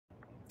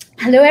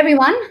Hello,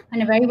 everyone,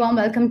 and a very warm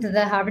welcome to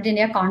the Harvard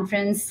India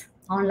Conference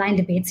online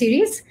debate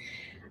series.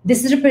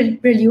 This is a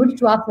prelude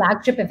to our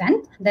flagship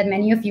event that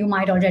many of you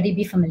might already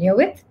be familiar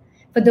with.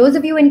 For those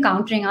of you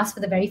encountering us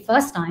for the very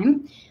first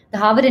time, the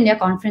Harvard India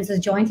Conference is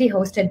jointly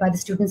hosted by the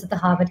students of the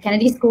Harvard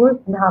Kennedy School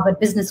and the Harvard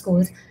Business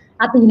Schools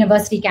at the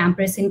university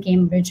campus in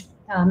Cambridge,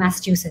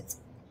 Massachusetts.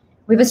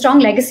 We have a strong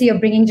legacy of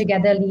bringing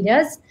together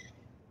leaders,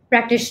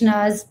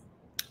 practitioners,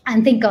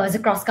 and thinkers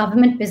across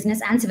government, business,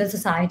 and civil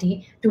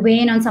society to weigh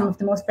in on some of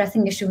the most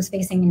pressing issues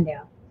facing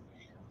India.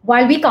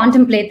 While we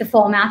contemplate the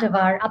format of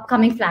our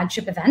upcoming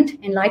flagship event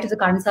in light of the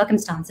current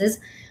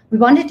circumstances, we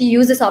wanted to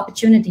use this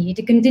opportunity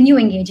to continue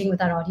engaging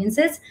with our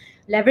audiences,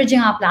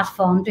 leveraging our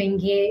platform to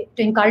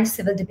encourage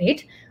civil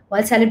debate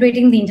while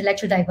celebrating the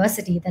intellectual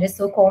diversity that is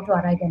so core to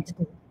our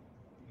identity.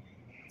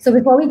 So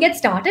before we get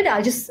started,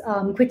 I'll just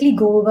quickly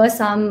go over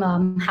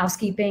some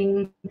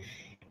housekeeping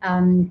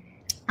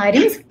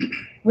items.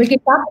 We'll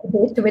kick off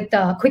the debate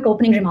with quick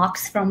opening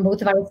remarks from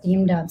both of our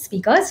esteemed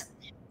speakers.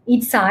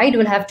 Each side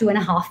will have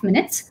 2.5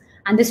 minutes,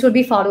 and this will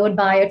be followed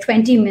by a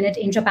 20-minute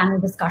intra-panel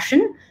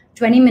discussion,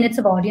 20 minutes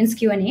of audience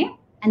Q&A,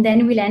 and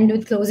then we'll end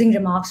with closing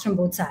remarks from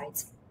both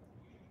sides.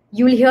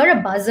 You'll hear a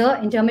buzzer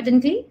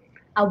intermittently.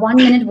 A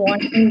 1-minute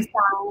warning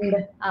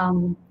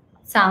sound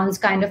sounds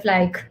kind of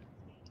like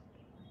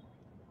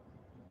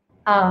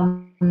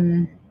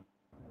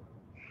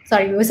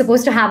sorry, we were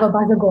supposed to have a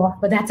buzzer go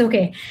off, but that's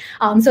okay.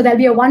 So there'll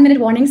be a 1-minute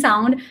warning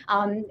sound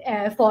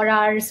for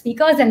our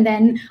speakers, and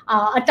then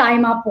a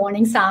time up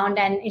warning sound,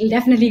 and it'll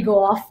definitely go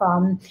off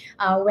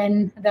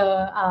when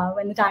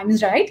the time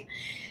is right.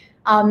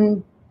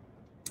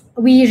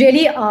 We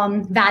really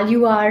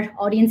value our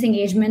audience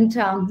engagement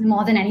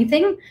more than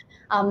anything.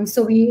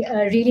 So we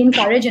really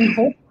encourage and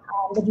hope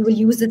that you will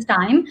use this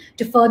time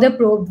to further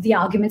probe the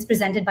arguments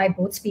presented by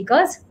both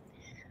speakers.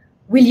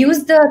 We'll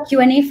use the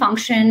Q&A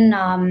function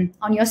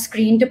on your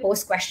screen to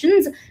post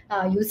questions.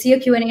 You'll see a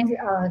Q&A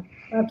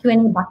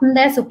button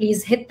there, so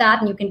please hit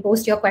that and you can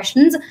post your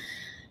questions.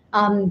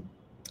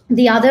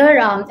 The other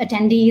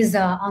attendees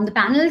on the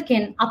panel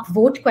can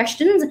upvote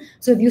questions.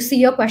 So if you see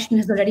your question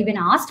has already been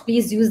asked,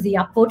 please use the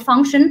upvote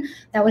function.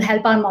 That will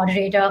help our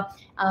moderator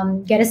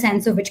get a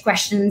sense of which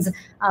questions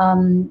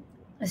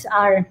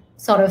are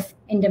sort of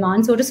in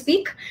demand, so to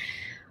speak.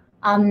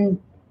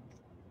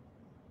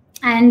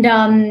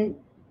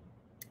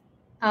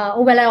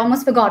 Oh, well, I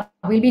almost forgot.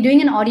 We'll be doing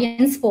an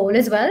audience poll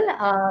as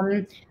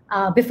well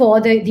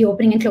before the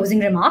opening and closing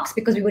remarks,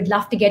 because we would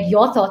love to get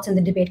your thoughts on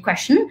the debate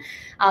question.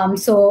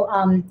 So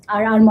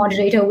our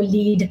moderator will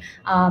lead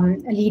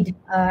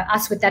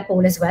us with that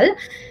poll as well.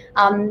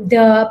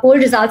 The poll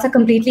results are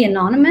completely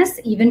anonymous,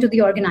 even to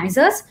the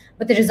organizers,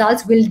 but the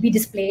results will be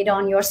displayed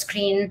on your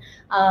screen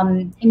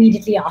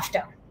immediately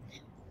after.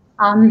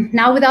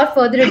 Now, without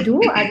further ado,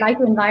 I'd like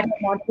to invite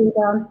our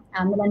moderator,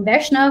 Milan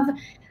Vaishnav,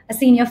 a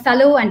senior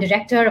fellow and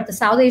director of the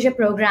South Asia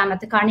program at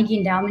the Carnegie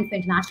Endowment for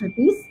International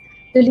Peace,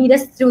 to lead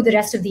us through the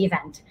rest of the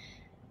event.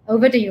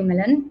 Over to you,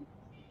 Milan.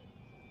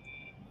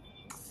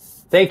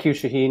 Thank you,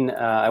 Shaheen.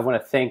 I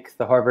want to thank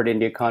the Harvard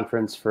India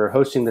Conference for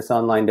hosting this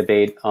online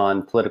debate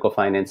on political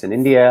finance in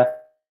India.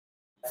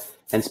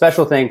 And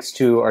special thanks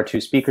to our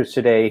two speakers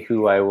today,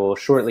 who I will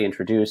shortly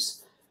introduce.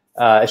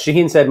 As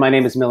Shaheen said, my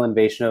name is Milan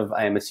Vaishnav.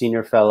 I am a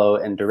senior fellow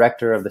and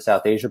director of the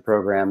South Asia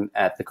program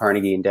at the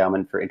Carnegie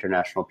Endowment for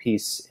International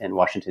Peace in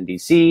Washington,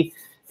 D.C.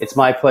 It's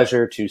my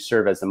pleasure to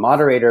serve as the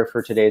moderator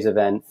for today's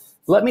event.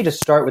 Let me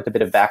just start with a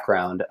bit of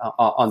background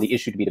on the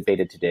issue to be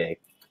debated today.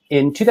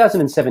 In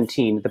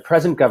 2017, the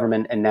present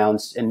government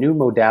announced a new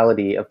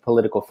modality of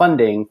political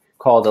funding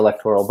called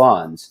electoral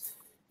bonds.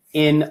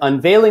 In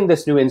unveiling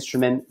this new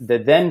instrument, the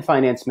then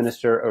Finance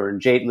Minister, Arun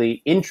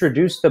Jaitley,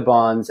 introduced the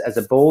bonds as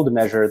a bold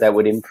measure that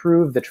would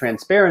improve the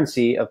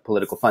transparency of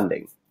political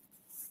funding.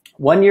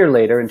 1 year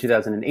later, in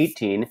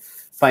 2018,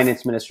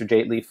 Finance Minister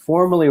Jaitley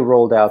formally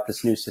rolled out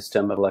this new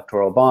system of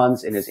electoral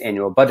bonds in his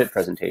annual budget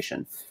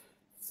presentation.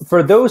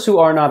 For those who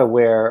are not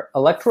aware,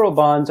 electoral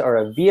bonds are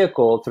a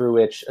vehicle through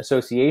which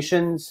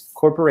associations,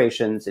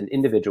 corporations, and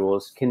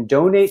individuals can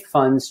donate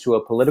funds to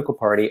a political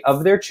party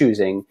of their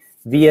choosing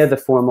via the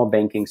formal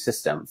banking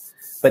system.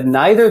 But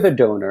neither the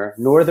donor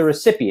nor the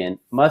recipient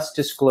must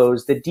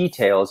disclose the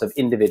details of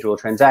individual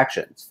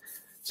transactions.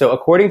 So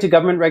according to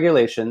government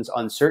regulations,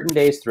 on certain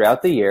days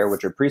throughout the year,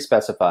 which are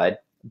pre-specified,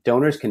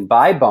 donors can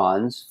buy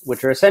bonds,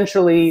 which are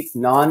essentially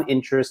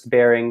non-interest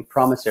bearing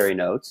promissory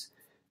notes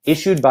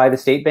issued by the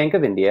State Bank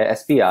of India,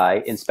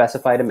 SBI, in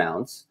specified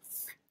amounts.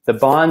 The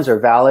bonds are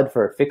valid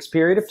for a fixed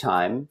period of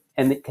time,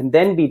 and it can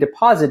then be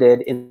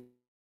deposited in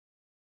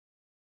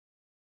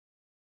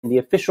the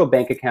official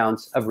bank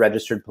accounts of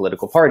registered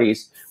political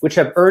parties, which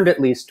have earned at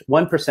least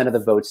 1% of the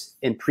votes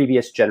in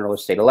previous general or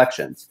state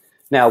elections.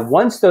 Now,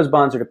 once those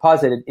bonds are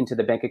deposited into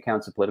the bank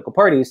accounts of political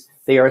parties,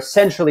 they are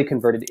essentially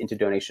converted into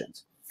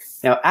donations.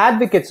 Now,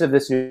 advocates of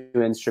this new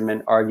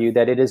instrument argue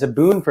that it is a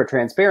boon for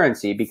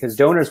transparency because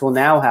donors will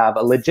now have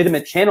a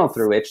legitimate channel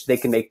through which they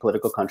can make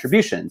political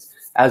contributions,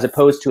 as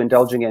opposed to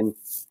indulging in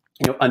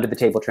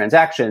under-the-table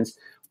transactions,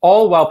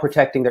 all while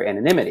protecting their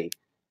anonymity.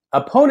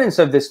 Opponents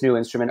of this new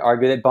instrument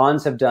argue that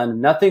bonds have done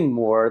nothing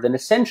more than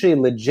essentially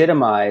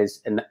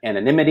legitimize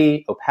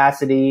anonymity,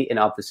 opacity, and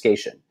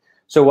obfuscation.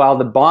 So while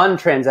the bond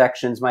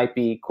transactions might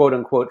be quote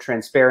unquote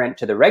transparent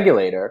to the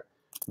regulator,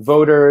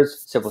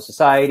 voters, civil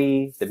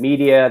society, the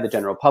media, the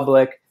general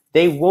public,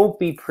 they won't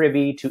be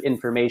privy to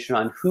information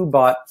on who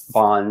bought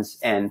bonds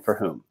and for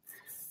whom.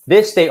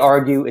 This, they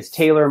argue, is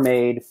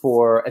tailor-made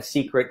for a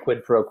secret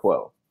quid pro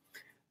quo.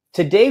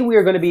 Today, we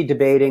are going to be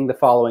debating the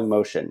following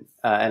motion,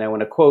 and I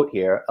want to quote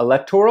here: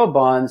 "Electoral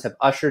bonds have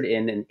ushered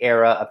in an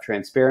era of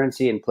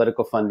transparency in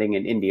political funding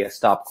in India,"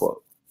 stop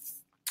quote.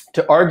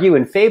 To argue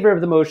in favor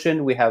of the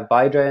motion, we have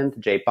Baijayant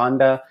Jay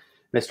Panda.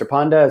 Mr.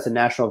 Panda is a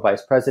national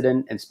vice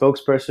president and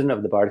spokesperson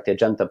of the Bharatiya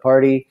Janata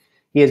Party.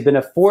 He has been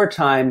a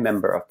 4-time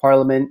member of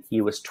parliament.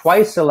 He was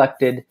twice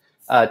elected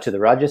to the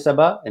Rajya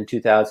Sabha in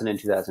 2000 and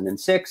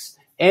 2006,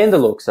 and the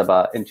Lok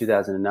Sabha in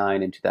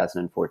 2009 and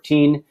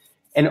 2014.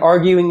 And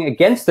arguing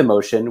against the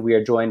motion, we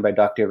are joined by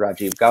Dr.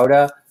 Rajeev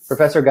Gowda.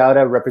 Professor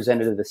Gowda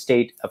represented the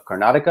state of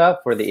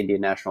Karnataka for the Indian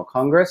National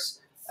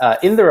Congress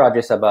in the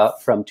Rajya Sabha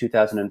from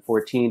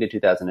 2014 to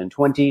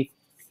 2020.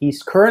 He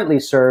currently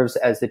serves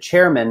as the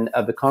chairman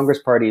of the Congress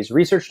Party's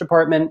research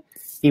department.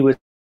 He was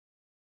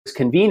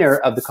convener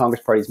of the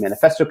Congress Party's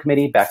manifesto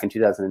committee back in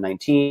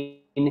 2019,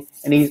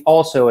 and he's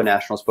also a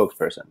national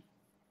spokesperson.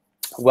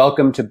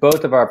 Welcome to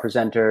both of our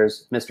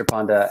presenters, Mr.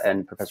 Panda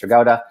and Professor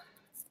Gowda.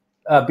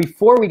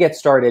 Before we get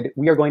started,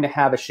 we are going to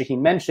have, as Shaheen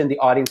mentioned, the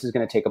audience is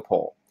going to take a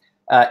poll.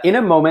 In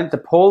a moment, the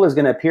poll is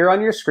going to appear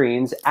on your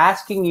screens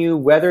asking you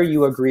whether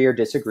you agree or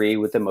disagree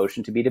with the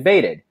motion to be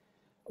debated.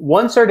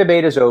 Once our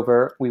debate is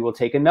over, we will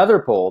take another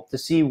poll to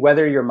see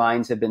whether your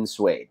minds have been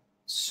swayed.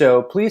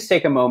 So please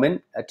take a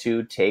moment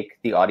to take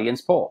the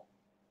audience poll.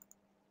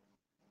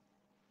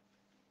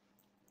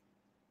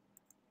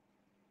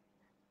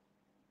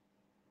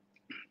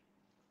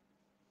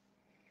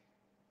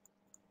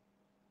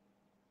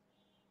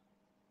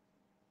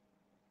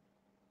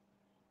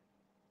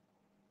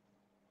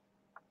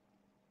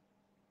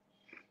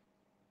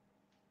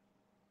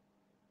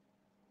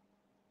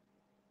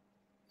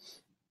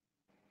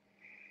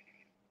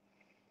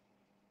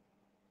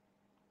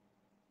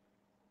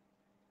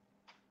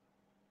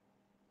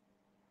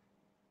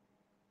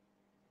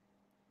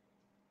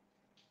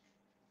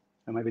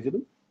 Am I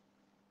visible?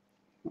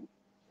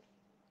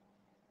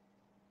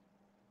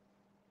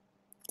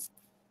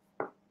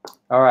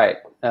 All right.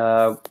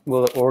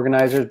 Will the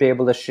organizers be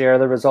able to share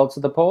the results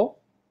of the poll?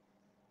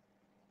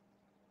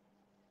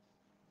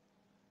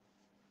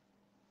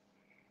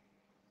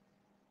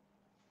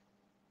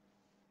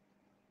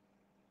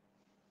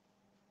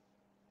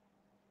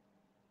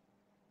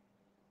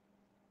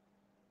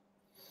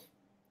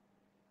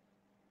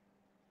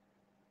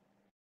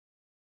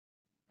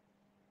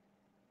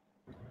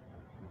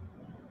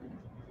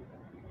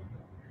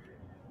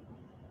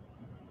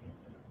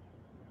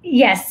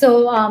 Yes,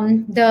 so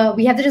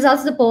we have the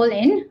results of the poll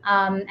in,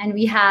 and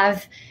we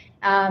have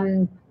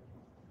 21%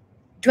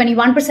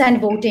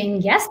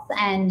 voting yes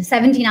and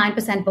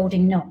 79%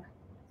 voting no.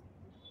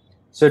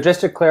 So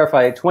just to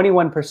clarify,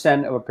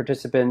 21% of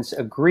participants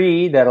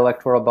agree that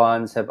electoral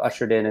bonds have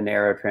ushered in an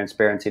era of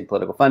transparency in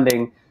political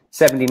funding.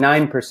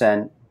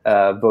 79%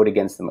 vote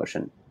against the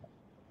motion.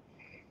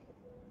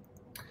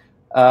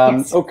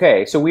 Yes.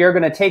 Okay, so we are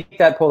going to take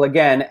that poll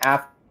again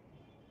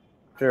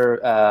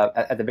after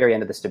at the very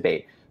end of this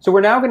debate. So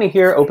we're now going to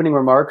hear opening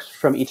remarks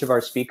from each of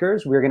our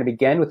speakers. We're going to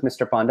begin with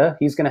Mr. Panda.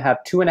 He's going to have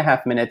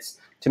 2.5 minutes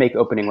to make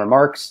opening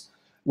remarks.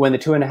 When the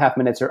 2.5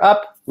 minutes are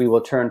up, we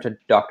will turn to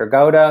Dr.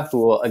 Gowda, who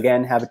will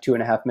again have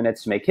 2.5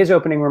 minutes to make his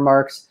opening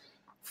remarks.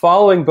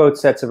 Following both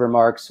sets of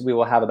remarks, we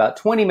will have about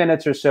 20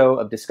 minutes or so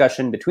of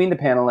discussion between the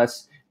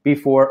panelists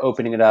before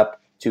opening it up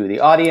to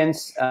the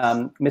audience.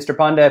 Mr.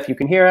 Panda, if you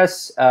can hear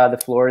us, the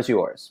floor is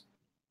yours.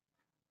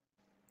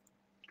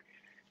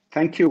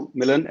 Thank you,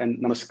 Milan, and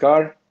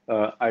namaskar.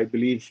 I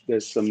believe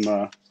there's some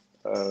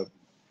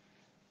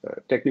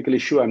technical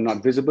issue. I'm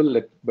not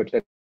visible, but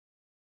let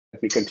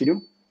me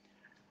continue.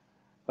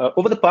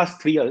 Over the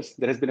past 3 years,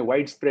 there has been a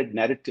widespread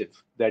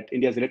narrative that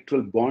India's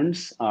electoral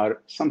bonds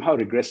are somehow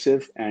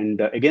regressive and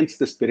against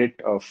the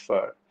spirit of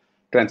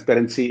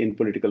transparency in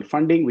political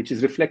funding, which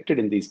is reflected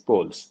in these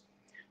polls.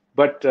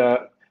 But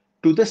to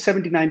the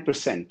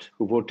 79%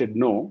 who voted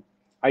no,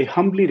 I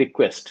humbly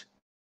request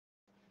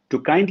to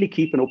kindly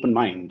keep an open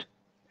mind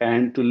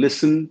and to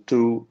listen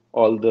to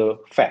all the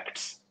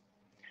facts.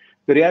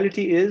 The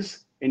reality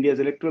is India's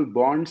electoral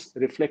bonds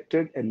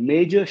reflected a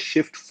major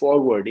shift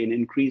forward in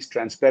increased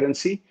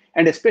transparency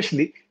and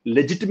especially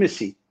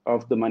legitimacy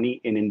of the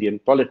money in Indian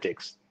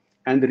politics.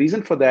 And the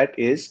reason for that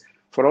is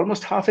for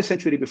almost half a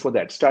century before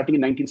that, starting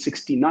in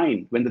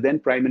 1969, when the then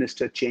Prime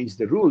Minister changed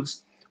the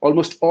rules,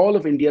 almost all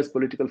of India's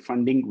political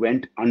funding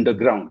went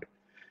underground.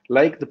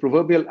 Like the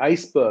proverbial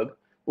iceberg,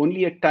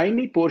 only a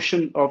tiny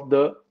portion of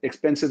the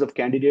expenses of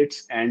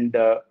candidates and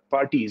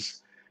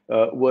parties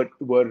were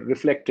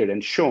reflected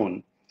and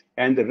shown.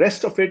 And the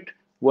rest of it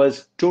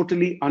was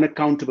totally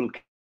unaccountable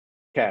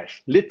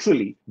cash,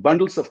 literally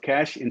bundles of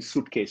cash in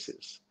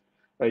suitcases.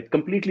 right?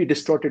 Completely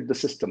distorted the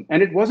system.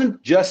 And it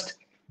wasn't just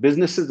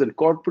businesses and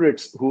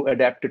corporates who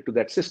adapted to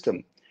that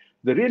system.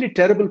 The really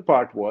terrible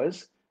part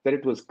was that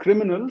it was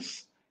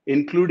criminals,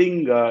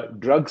 including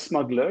drug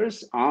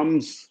smugglers,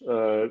 arms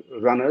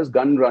runners,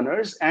 gun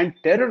runners, and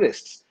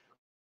terrorists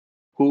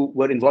who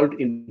were involved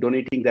in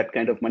donating that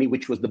kind of money,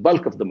 which was the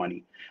bulk of the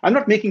money. I'm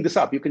not making this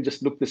up. You can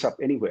just look this up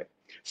anywhere.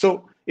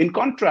 So in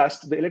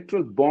contrast, the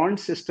electoral bond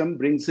system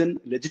brings in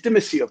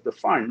legitimacy of the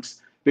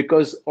funds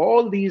because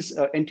all these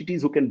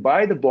entities who can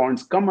buy the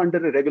bonds come under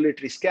a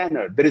regulatory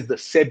scanner. There is the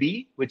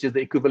SEBI, which is the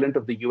equivalent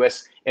of the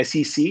US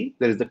SEC.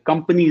 There is the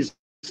Companies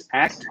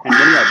Act and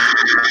many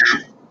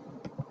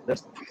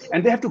others.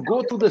 And they have to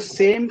go through the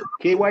same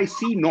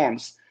KYC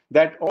norms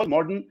that all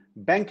modern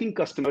banking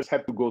customers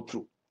have to go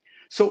through.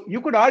 So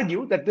you could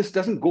argue that this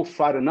doesn't go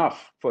far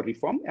enough for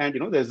reform. And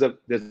there's a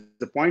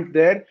point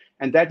there,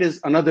 and that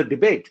is another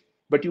debate.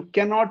 But you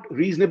cannot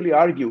reasonably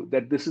argue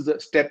that this is a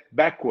step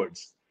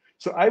backwards.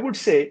 So I would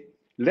say,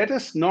 let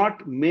us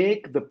not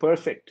make the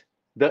perfect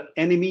the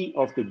enemy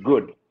of the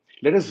good.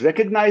 Let us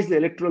recognize the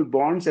electoral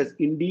bonds as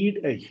indeed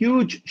a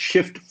huge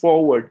shift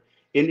forward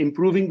in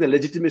improving the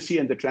legitimacy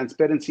and the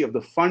transparency of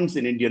the funds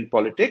in Indian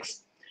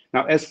politics.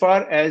 Now, as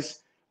far as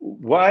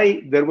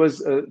why there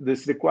was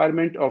this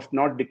requirement of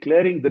not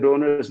declaring the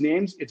donors'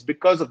 names, it's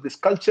because of this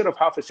culture of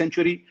half a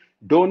century.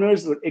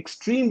 Donors were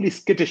extremely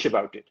skittish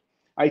about it.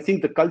 I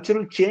think the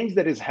cultural change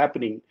that is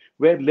happening,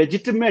 where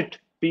legitimate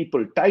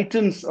people,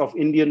 titans of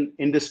Indian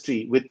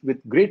industry with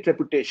great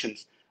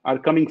reputations are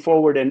coming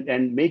forward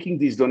and making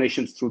these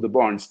donations through the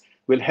bonds,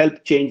 will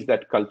help change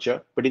that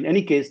culture. But in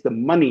any case, the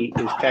money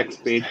is tax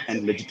paid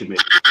and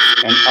legitimate.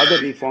 And other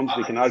reforms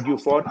we can argue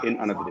for in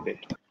another debate.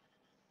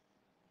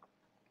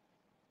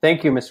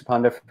 Thank you, Mr.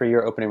 Panda, for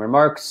your opening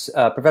remarks.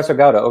 Professor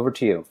Gowda, over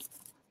to you.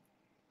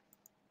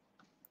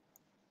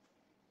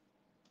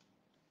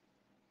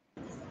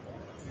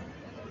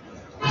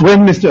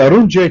 When Mr.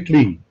 Arun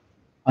Jaitley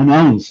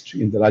announced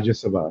in the Rajya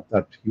Sabha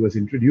that he was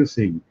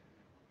introducing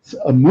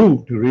a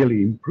move to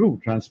really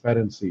improve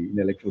transparency in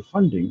electoral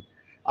funding,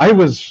 I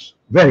was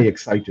very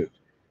excited.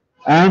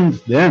 And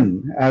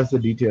then, as the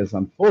details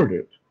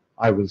unfolded,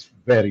 I was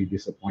very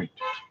disappointed.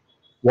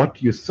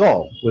 What you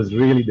saw was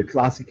really the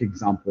classic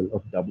example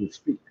of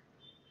doublespeak.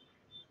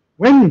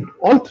 When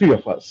all three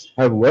of us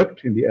have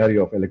worked in the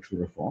area of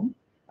electoral reform,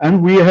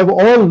 and we have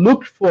all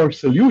looked for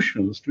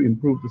solutions to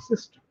improve the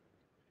system,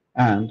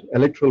 and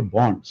electoral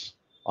bonds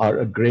are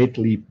a great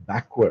leap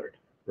backward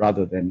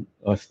rather than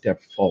a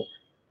step forward.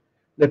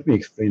 Let me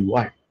explain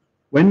why.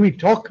 When we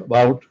talk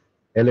about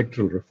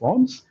electoral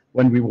reforms,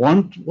 what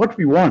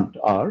we want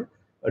are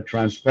a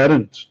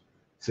transparent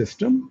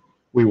system.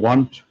 We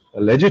want a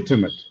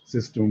legitimate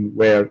system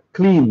where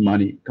clean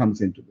money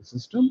comes into the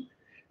system.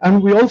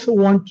 And we also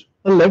want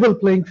a level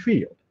playing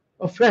field,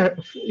 a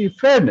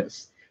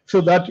fairness,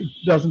 so that it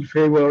doesn't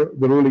favor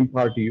the ruling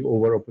party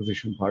over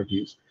opposition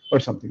parties or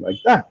something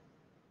like that.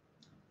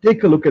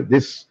 Take a look at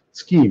this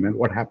scheme and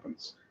what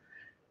happens.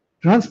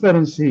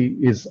 Transparency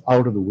is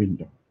out of the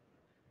window.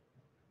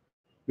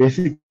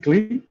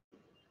 Basically,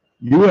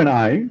 you and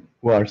I,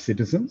 who are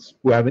citizens,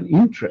 who have an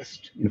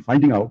interest in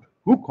finding out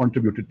who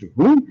contributed to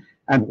whom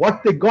and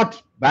what they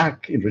got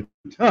back in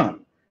return,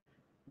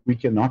 we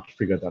cannot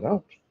figure that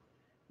out.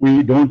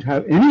 We don't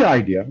have any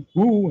idea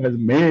who has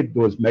made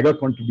those mega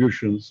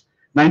contributions,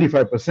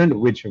 95% of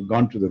which have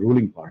gone to the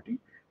ruling party.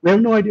 We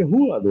have no idea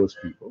who are those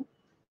people,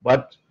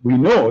 but we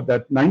know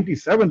that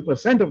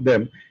 97% of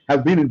them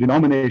have been in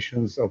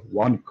denominations of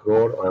 1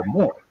 crore or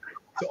more.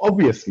 So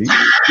obviously,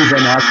 these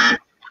are not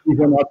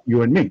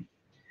you and me.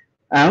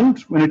 And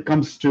when it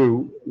comes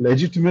to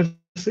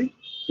legitimacy,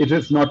 it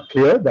is not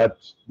clear that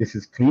this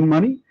is clean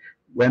money.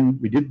 When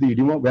we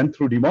went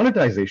through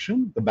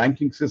demonetization, the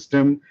banking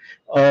system,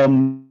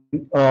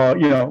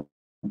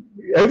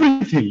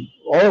 everything,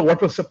 all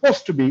what was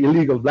supposed to be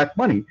illegal black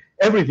money,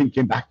 everything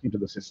came back into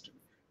the system.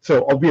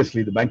 So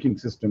obviously, the banking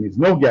system is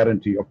no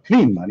guarantee of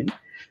clean money.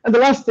 And the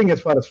last thing,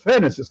 as far as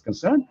fairness is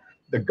concerned,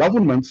 the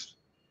government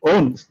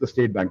owns the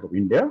State Bank of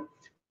India.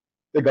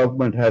 The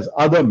government has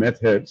other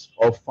methods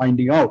of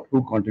finding out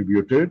who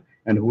contributed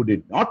and who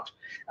did not.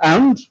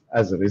 And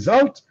as a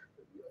result,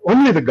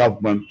 only the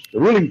government, the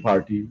ruling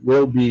party,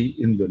 will be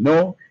in the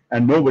know,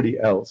 and nobody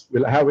else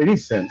will have any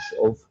sense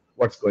of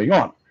what's going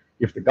on.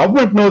 If the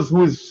government knows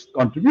who is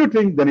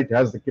contributing, then it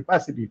has the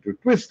capacity to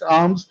twist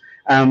arms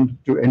and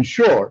to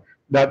ensure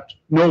that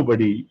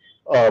nobody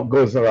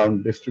goes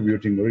around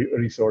distributing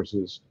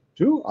resources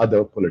to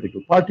other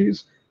political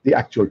parties. The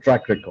actual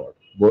track record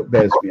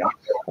bears me out.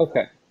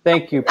 Okay.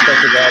 Thank you,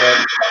 Professor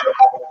Gowda,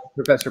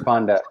 Professor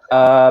Panda.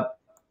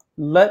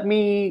 Let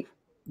me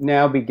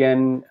now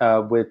begin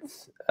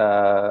with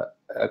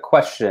a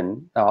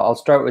question. I'll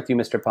start with you,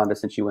 Mr. Panda,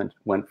 since you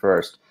went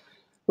first.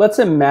 Let's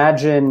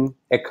imagine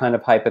a kind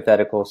of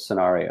hypothetical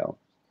scenario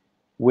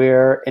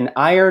where an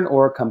iron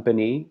ore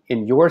company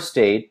in your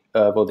state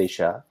of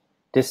Odisha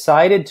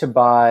decided to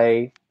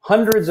buy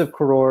hundreds of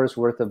crores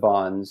worth of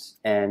bonds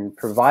and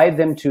provide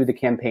them to the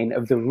campaign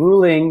of the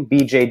ruling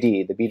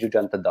BJD, the Biju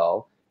Janata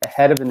Dal,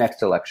 ahead of the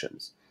next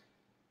elections.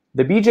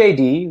 The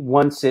BJD,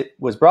 once it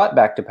was brought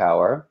back to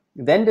power,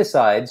 then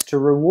decides to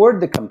reward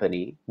the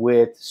company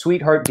with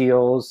sweetheart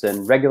deals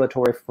and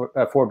regulatory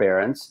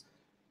forbearance.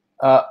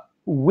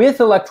 With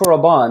electoral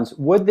bonds,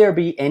 would there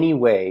be any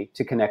way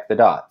to connect the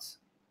dots?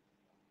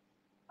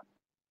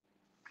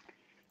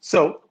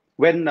 So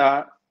when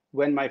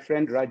my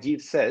friend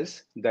Rajeev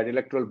says that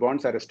electoral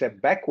bonds are a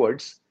step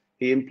backwards,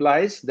 he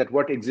implies that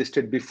what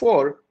existed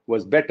before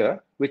was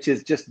better, which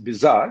is just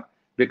bizarre,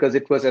 because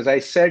it was, as I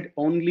said,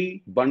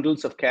 only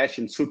bundles of cash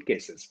in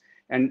suitcases.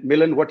 And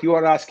Milan, what you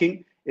are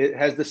asking, it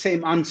has the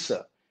same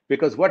answer,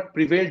 because what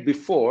prevailed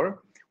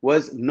before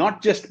was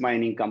not just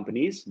mining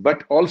companies,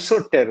 but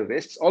also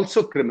terrorists,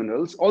 also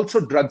criminals, also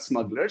drug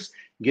smugglers,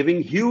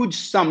 giving huge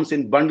sums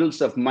in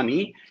bundles of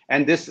money.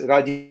 And this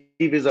Rajeev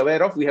is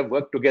aware of. We have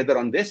worked together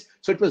on this.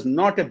 So it was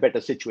not a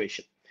better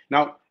situation.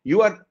 Now,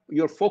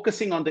 you're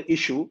focusing on the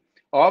issue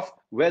of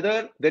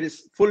whether there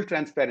is full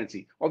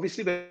transparency.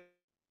 Obviously,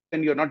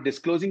 when you're not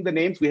disclosing the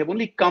names, we have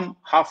only come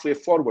halfway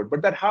forward.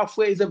 But that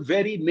halfway is a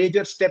very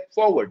major step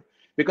forward,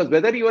 because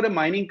whether you're a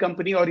mining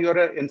company or you're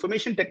an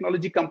information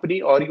technology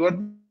company or you're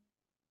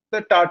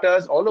the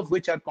Tatas, all of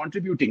which are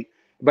contributing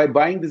by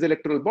buying these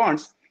electoral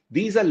bonds,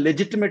 these are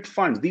legitimate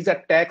funds. These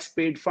are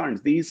tax-paid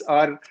funds. These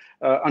are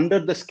under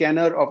the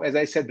scanner of, as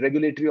I said,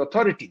 regulatory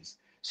authorities.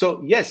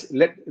 So yes,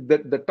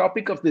 the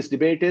topic of this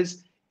debate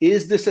is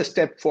this a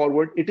step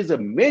forward? It is a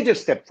major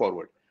step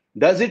forward.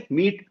 Does it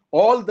meet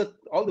all the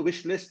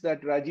wish lists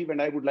that Rajeev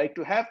and I would like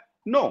to have?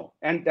 No,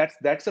 and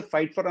that's a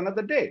fight for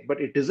another day. But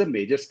it is a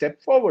major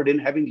step forward in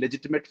having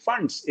legitimate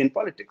funds in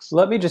politics.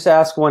 Let me just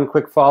ask one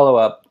quick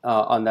follow-up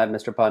on that,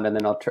 Mr. Panda, and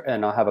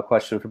then I'll have a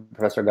question for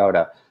Professor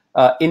Gowda.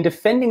 In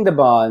defending the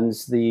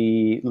bonds,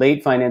 the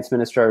late Finance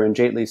Minister Arun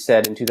Jaitley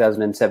said in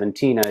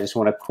 2017, and I just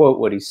want to quote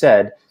what he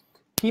said,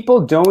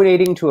 "People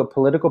donating to a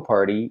political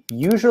party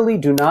usually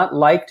do not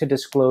like to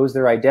disclose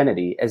their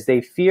identity as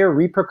they fear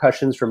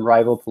repercussions from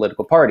rival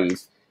political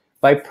parties.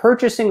 By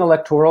purchasing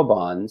electoral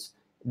bonds,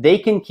 they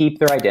can keep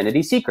their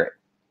identity secret."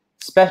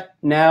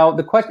 Now,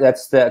 the question,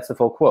 that's the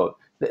full quote.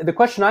 The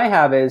question I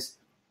have is,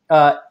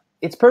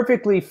 it's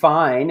perfectly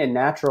fine and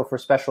natural for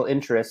special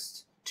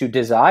interests to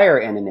desire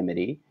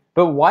anonymity,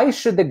 but why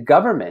should the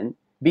government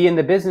be in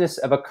the business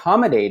of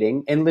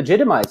accommodating and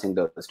legitimizing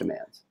those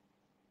demands?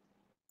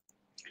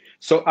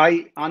 So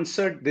I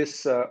answered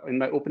this in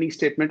my opening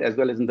statement as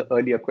well as in the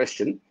earlier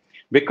question,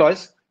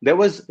 because there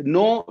was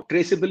no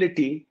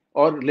traceability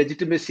or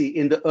legitimacy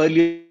in the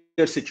earlier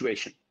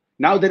situation.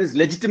 Now there is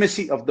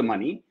legitimacy of the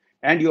money,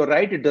 and you're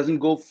right, it doesn't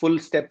go full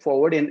step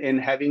forward in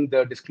having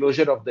the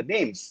disclosure of the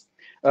names.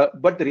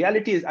 But the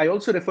reality is, I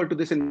also referred to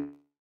this in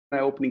my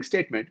opening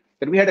statement,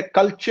 that we had a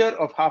culture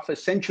of half a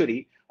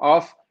century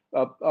of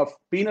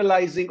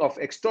penalizing, of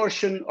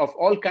extortion, of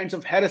all kinds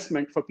of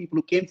harassment for people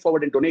who came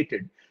forward and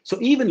donated. So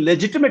even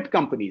legitimate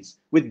companies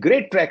with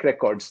great track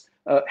records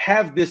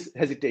have this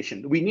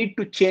hesitation. We need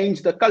to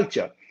change the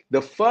culture.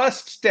 The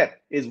first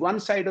step is one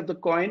side of the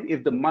coin.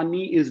 If the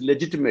money is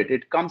legitimate,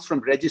 it comes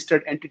from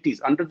registered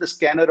entities under the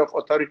scanner of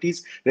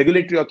authorities,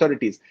 regulatory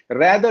authorities,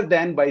 rather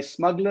than by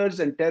smugglers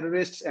and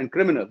terrorists and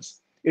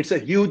criminals. It's a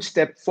huge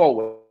step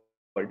forward.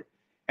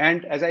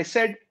 And as I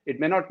said, it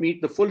may not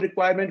meet the full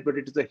requirement, but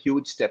it is a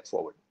huge step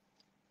forward.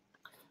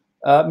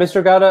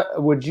 Mr. Gowda,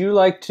 would you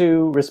like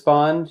to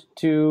respond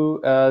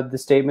to the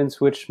statements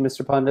which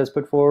Mr. Panda has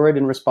put forward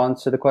in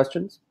response to the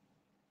questions?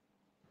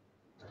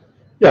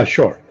 Yeah,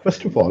 sure.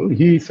 First of all,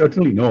 he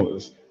certainly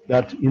knows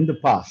that in the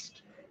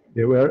past,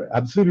 there were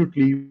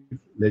absolutely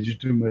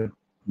legitimate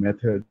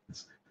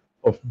methods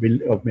of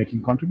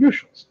making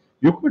contributions.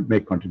 You could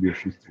make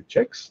contributions through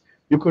checks.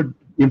 You could,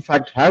 in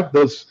fact, have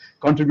those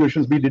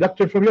contributions be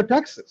deducted from your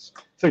taxes.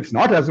 So it's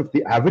not as if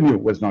the avenue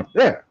was not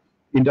there.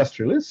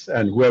 Industrialists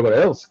and whoever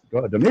else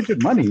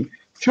donated money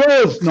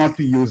chose not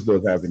to use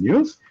those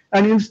avenues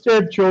and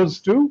instead chose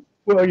to,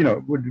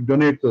 would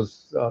donate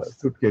those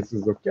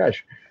suitcases of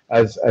cash,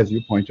 as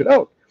you pointed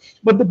out.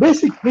 But the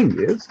basic thing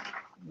is,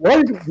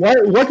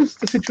 what is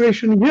the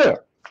situation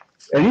here?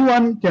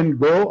 Anyone can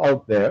go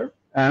out there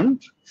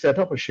and set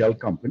up a shell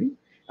company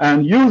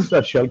and use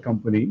that shell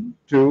company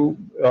to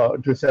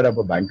set up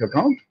a bank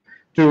account,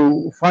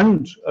 to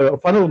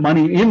funnel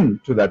money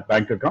into that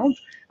bank account,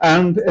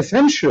 and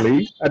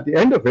essentially at the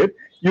end of it,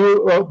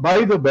 you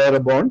buy the bearer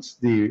bonds,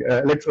 the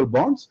electoral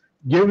bonds,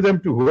 give them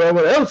to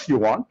whoever else you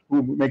want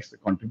who makes the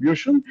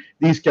contribution.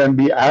 These can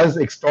be as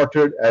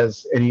extorted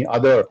as any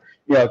other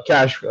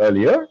cash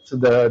earlier. So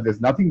there's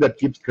nothing that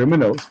keeps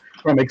criminals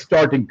from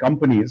extorting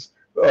companies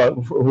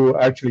who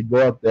actually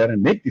go out there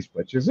and make these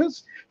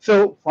purchases.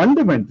 So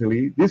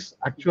fundamentally, this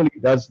actually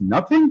does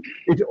nothing.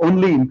 It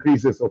only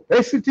increases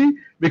opacity,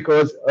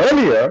 because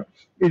earlier,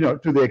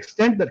 to the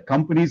extent that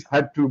companies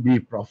had to be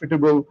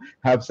profitable,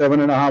 have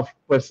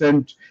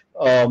 7.5%,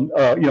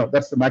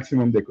 that's the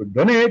maximum they could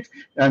donate,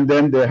 and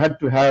then they had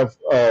to have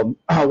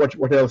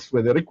what else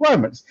were the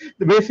requirements?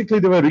 Basically,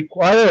 they were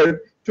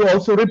required to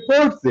also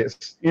report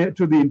this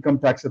to the income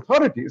tax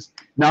authorities.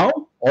 Now,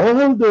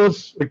 all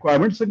those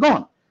requirements are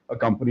gone. A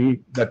company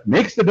that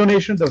makes the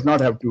donation does not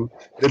have to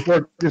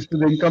report this to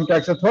the income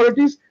tax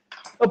authorities.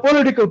 A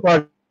political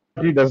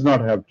party does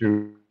not have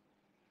to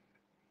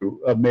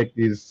make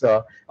these,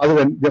 other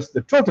than just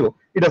the total,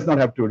 it does not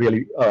have to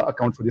really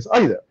account for this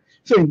either.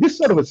 So in this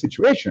sort of a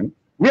situation,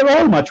 we are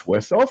all much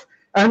worse off.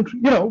 And,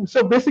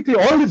 so basically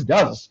all this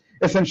does,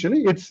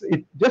 essentially,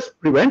 it just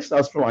prevents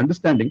us from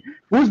understanding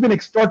who's been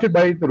extorted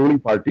by the ruling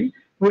party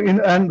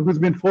and who's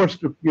been forced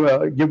to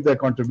give their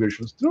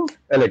contributions through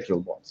electoral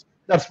bonds.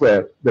 That's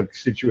where the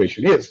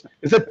situation is.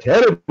 It's a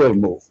terrible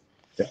move.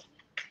 Yeah.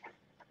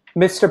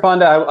 Mr.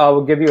 Panda, I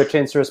will give you a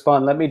chance to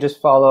respond. Let me just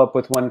follow up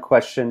with one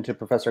question to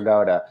Professor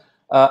Gowda.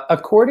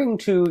 According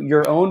to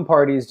your own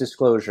party's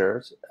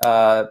disclosures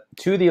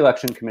to the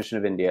Election Commission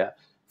of India,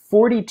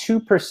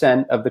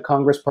 42% of the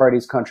Congress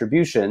Party's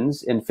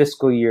contributions in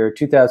fiscal year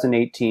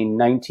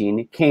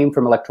 2018-19 came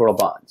from electoral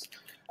bonds.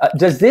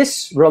 Does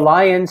this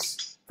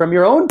reliance from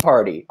your own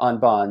party on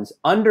bonds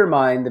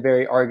undermine the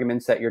very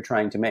arguments that you're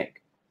trying to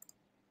make?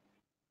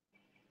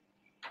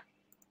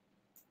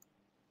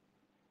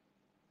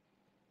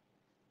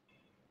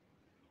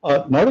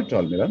 Not at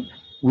all, Milan.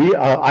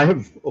 I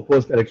have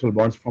opposed electoral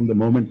bonds from the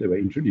moment they were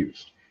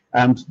introduced.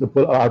 And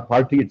our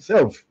party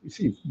itself, you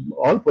see,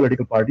 all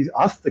political parties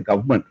asked the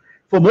government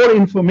for more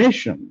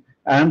information,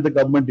 and the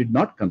government did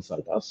not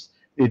consult us.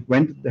 It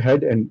went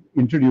ahead and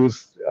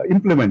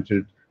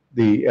implemented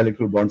the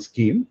electoral bond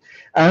scheme.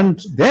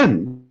 And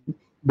then,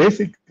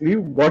 basically,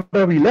 what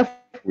are we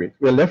left with?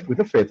 We're left with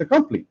a fait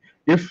accompli.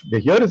 If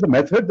here is a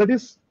method that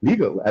is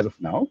legal as of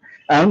now,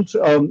 and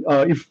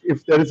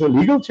if there is a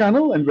legal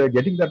channel and we're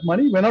getting that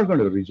money, we're not going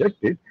to reject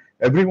it.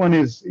 Everyone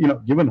is,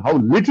 given how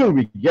little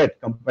we get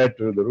compared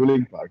to the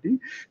ruling party.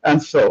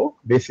 And so,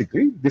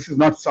 basically, this is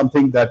not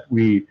something that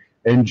we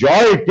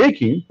enjoy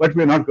taking, but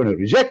we're not going to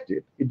reject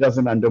it. It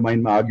doesn't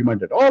undermine my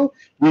argument at all.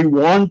 We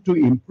want to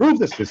improve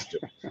the system.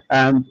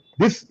 And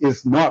this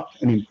is not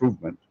an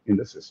improvement in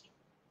the system.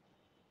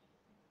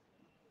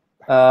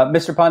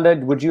 Mr. Panda,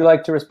 would you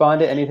like to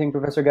respond to anything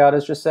Professor Gowda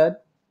has just said?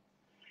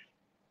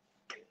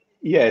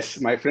 Yes,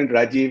 my friend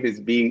Rajiv is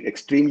being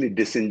extremely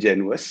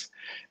disingenuous.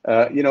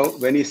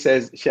 When he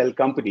says shell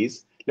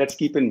companies, let's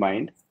keep in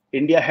mind,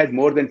 India had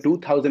more than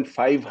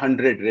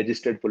 2,500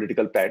 registered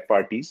political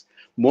parties.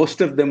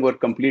 Most of them were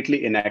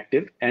completely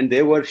inactive, and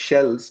they were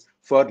shells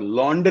for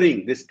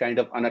laundering this kind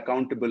of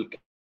unaccountable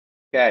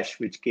cash,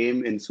 which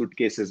came in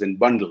suitcases and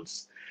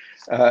bundles.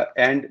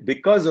 And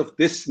because of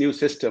this new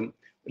system,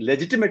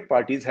 legitimate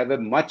parties have a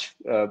much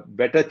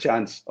better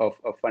chance of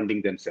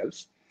funding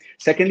themselves.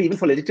 Secondly, even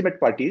for legitimate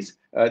parties,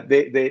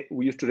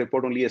 we used to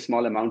report only a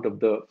small amount of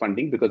the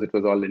funding because it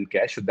was all in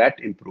cash, so that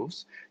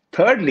improves.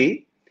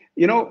 Thirdly,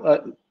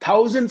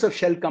 thousands of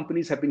shell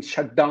companies have been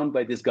shut down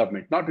by this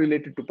government, not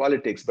related to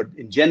politics, but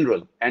in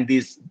general. And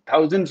these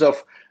thousands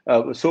of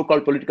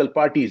so-called political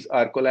parties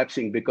are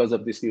collapsing because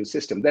of this new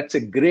system. That's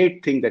a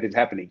great thing that is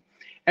happening.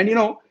 And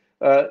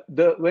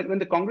when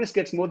the Congress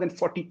gets more than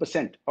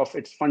 40% of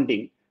its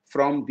funding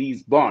from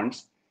these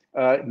bonds,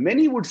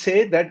 many would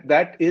say that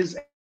that is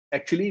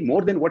actually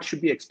more than what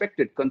should be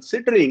expected,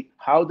 considering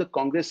how the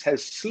Congress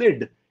has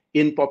slid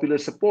in popular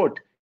support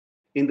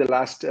in the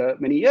last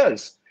many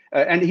years.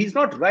 And he's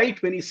not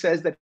right when he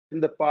says that in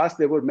the past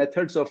there were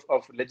methods of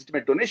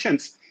legitimate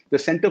donations. The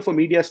Center for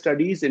Media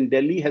Studies in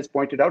Delhi has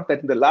pointed out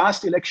that in the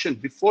last election,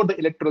 before the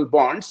electoral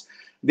bonds,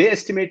 they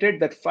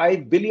estimated that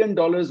 $5 billion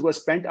was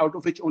spent, out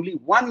of which only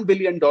 $1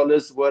 billion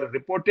were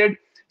reported.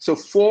 So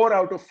 4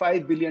 out of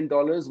 $5 billion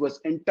was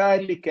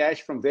entirely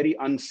cash from very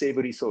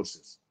unsavory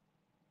sources.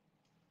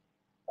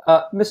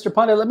 Mr.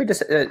 Panda, let me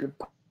just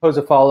pose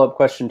a follow-up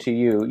question to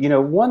you.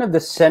 One of the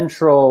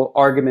central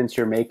arguments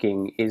you're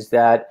making is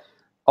that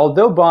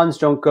although bonds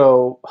don't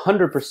go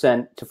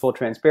 100% to full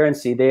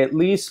transparency, they at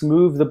least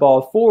move the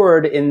ball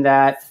forward in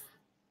that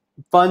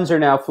funds are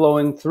now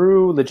flowing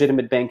through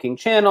legitimate banking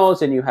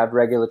channels, and you have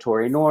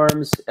regulatory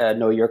norms,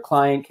 know your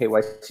client,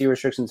 KYC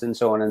restrictions, and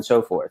so on and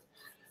so forth.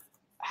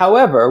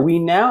 However, we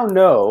now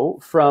know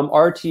from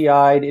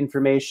RTI'd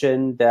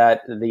information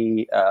that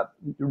the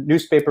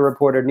newspaper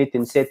reporter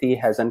Nitin Sethi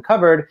has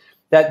uncovered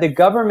that the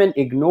government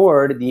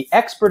ignored the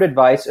expert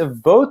advice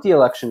of both the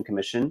Election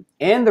Commission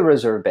and the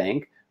Reserve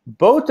Bank,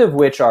 both of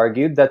which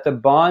argued that the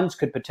bonds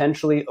could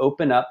potentially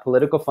open up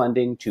political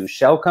funding to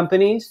shell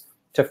companies,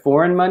 to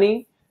foreign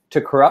money, to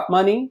corrupt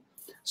money.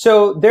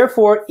 So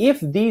therefore, if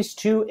these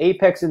two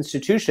apex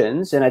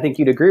institutions, and I think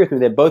you'd agree with me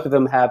that both of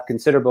them have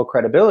considerable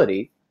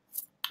credibility,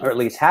 or at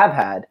least have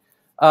had,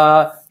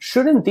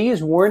 shouldn't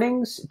these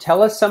warnings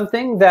tell us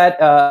something that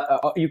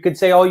you could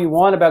say all you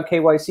want about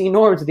KYC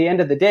norms? At the end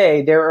of the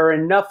day, there are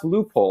enough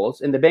loopholes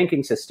in the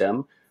banking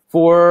system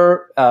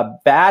for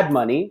bad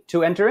money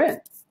to enter in.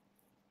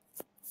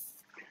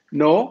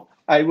 No,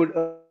 I would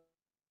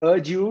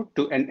urge you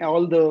to, and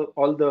all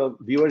the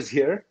viewers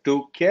here,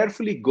 to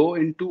carefully go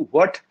into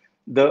what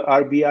the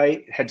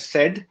RBI had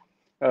said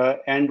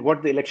and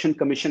what the Election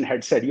Commission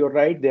had said. You're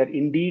right, they're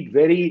indeed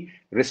very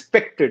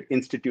respected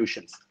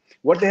institutions.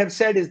 What they have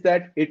said is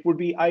that it would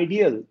be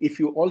ideal if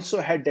you also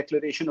had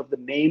declaration of the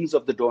names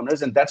of the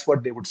donors, and that's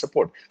what they would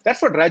support.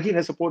 That's what Rajiv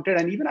has supported,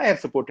 and even I have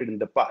supported in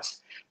the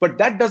past. But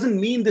that doesn't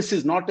mean this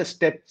is not a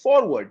step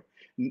forward.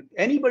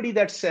 Anybody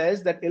that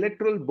says that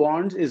electoral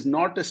bonds is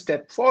not a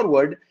step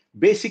forward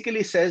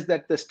basically says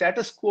that the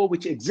status quo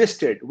which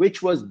existed,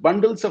 which was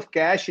bundles of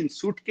cash in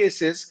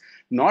suitcases,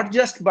 not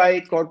just by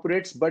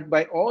corporates, but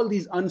by all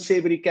these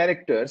unsavory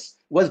characters,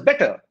 was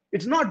better.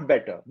 It's not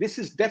better. This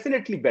is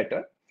definitely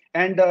better.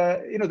 And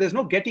there's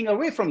no getting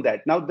away from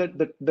that. Now,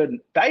 the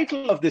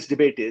title of this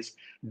debate is,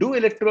 do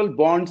electoral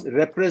bonds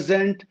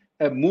represent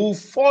a move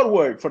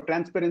forward for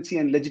transparency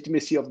and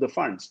legitimacy of the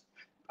funds?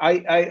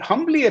 I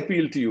humbly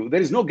appeal to you,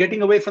 there is no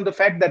getting away from the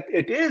fact that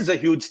it is a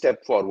huge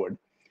step forward.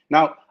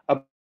 Now,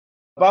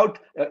 about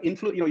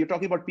you're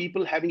talking about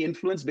people having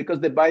influence because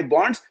they buy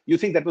bonds. You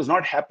think that was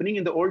not happening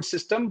in the old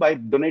system by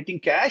donating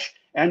cash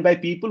and by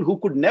people who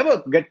could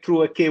never get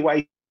through a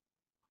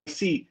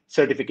KYC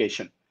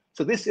certification.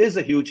 So this is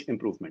a huge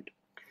improvement.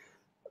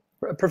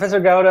 Professor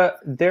Gowda,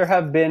 there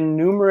have been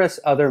numerous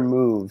other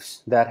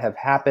moves that have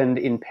happened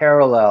in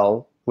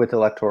parallel with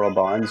electoral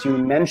bonds. You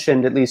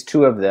mentioned at least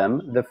two of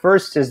them. The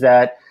first is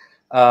that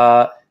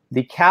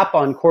the cap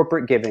on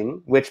corporate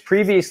giving, which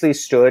previously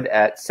stood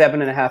at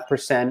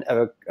 7.5%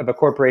 of a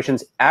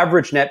corporation's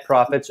average net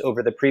profits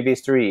over the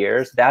previous 3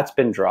 years, that's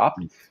been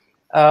dropped.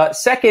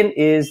 Second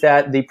is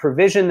that the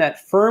provision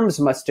that firms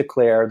must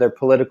declare their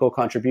political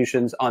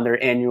contributions on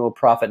their annual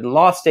profit and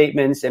loss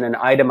statements in an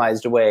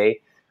itemized way,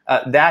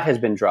 that has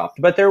been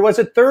dropped. But there was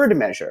a third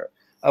measure,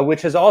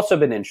 which has also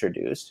been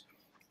introduced.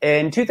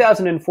 In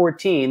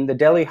 2014, the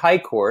Delhi High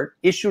Court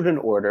issued an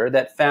order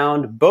that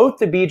found both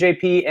the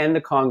BJP and the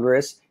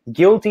Congress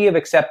guilty of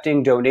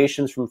accepting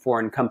donations from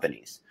foreign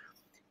companies.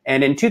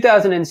 And in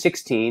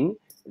 2016,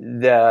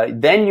 the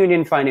then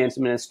Union Finance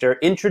Minister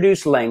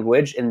introduced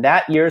language in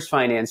that year's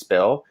finance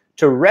bill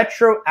to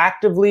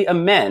retroactively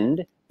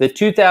amend the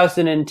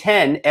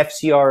 2010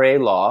 FCRA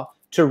law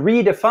to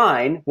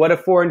redefine what a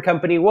foreign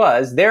company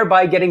was,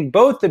 thereby getting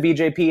both the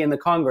BJP and the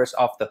Congress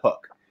off the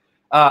hook.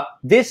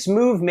 This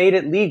move made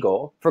it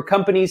legal for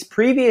companies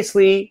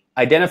previously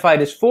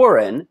identified as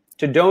foreign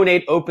to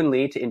donate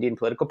openly to Indian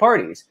political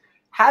parties.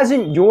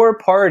 Hasn't your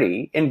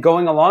party, in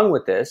going along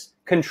with this,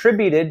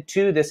 contributed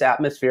to this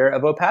atmosphere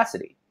of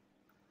opacity?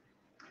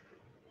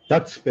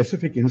 That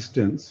specific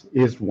instance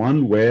is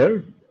one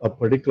where a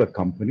particular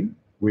company,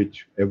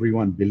 which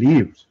everyone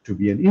believed to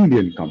be an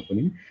Indian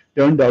company,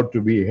 turned out to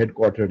be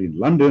headquartered in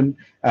London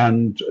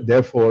and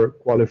therefore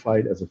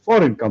qualified as a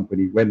foreign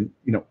company when,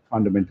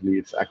 fundamentally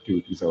its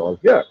activities are all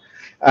here.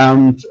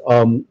 And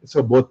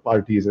so both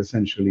parties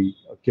essentially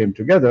came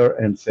together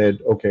and said,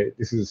 okay,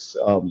 this is,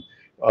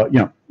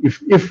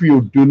 if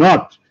you do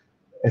not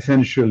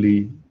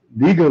essentially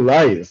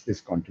legalize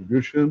this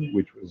contribution,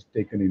 which was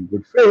taken in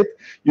good faith,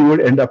 you would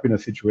end up in a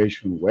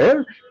situation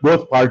where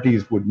both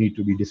parties would need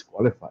to be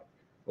disqualified.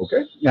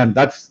 Okay, and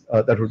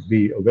that would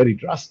be a very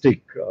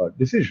drastic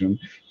decision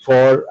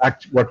for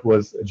what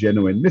was a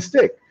genuine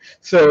mistake.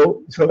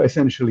 So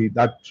essentially,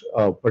 that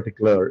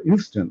particular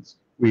instance,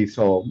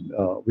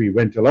 we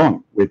went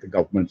along with the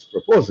government's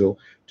proposal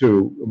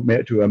to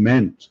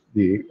amend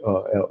the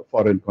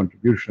Foreign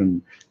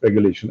Contribution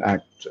Regulation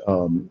Act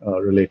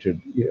related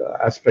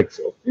aspects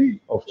of the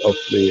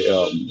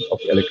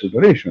electoral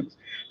donations.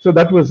 So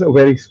that was a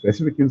very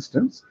specific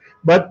instance.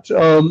 But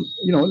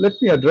let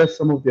me address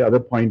some of the other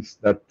points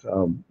that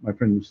my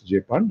friend Mr. Jay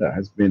Panda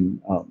has been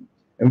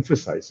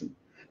emphasizing.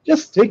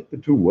 Just take the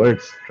two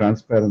words,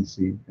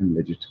 transparency and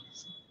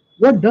legitimacy.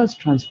 What does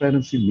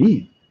transparency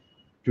mean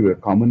to a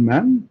common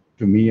man,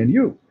 to me and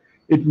you?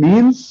 It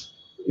means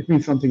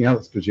something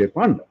else to Jay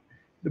Panda.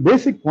 The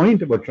basic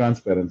point about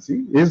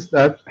transparency is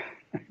that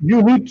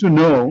you need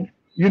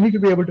to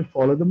be able to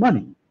follow the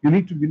money. You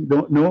need to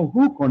know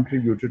who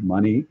contributed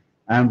money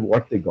and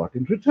what they got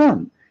in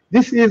return.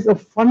 This is a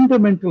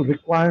fundamental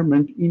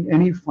requirement in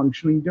any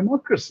functioning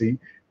democracy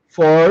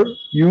for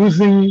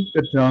using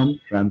the term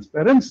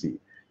transparency.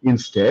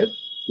 Instead,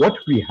 what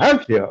we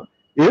have here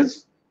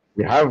is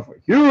we have a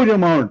huge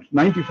amount,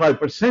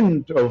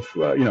 95% of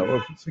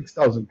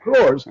 6,000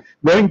 crores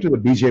going to the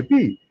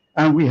BJP,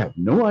 and we have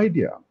no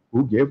idea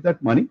who gave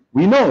that money.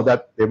 We know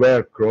that they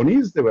were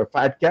cronies, they were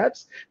fat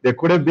cats. They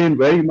could have been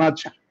very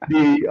much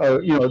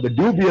the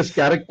dubious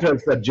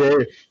characters that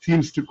Jay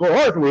seems to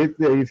cohort with.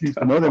 He seems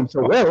to know them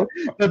so well.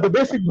 But the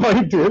basic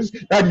point is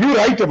that you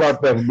write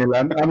about them,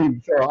 Milan. I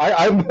mean, so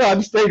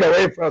I'm staying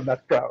away from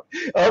that crowd.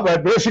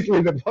 But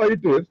basically, the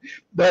point is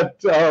that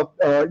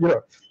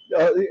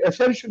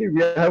essentially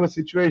we have a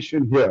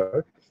situation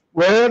here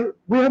where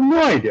we have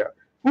no idea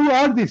who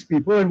are these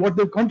people and what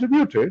they've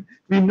contributed.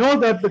 We know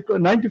that the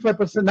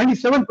 95%,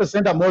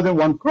 97% are more than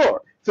 1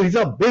 crore. So these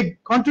are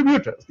big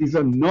contributors. These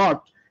are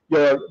not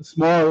your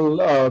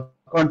small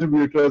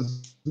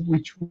contributors,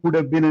 which would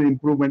have been an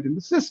improvement in the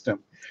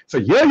system.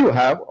 So here you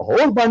have a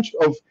whole bunch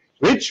of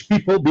rich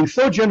people being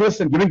so generous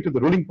and giving to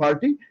the ruling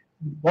party.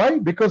 Why?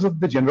 Because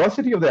of the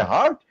generosity of their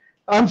heart?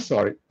 I'm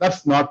sorry,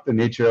 that's not the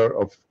nature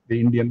of the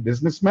Indian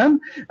businessman.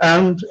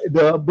 And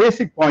the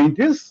basic point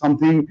is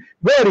something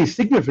very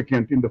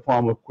significant in the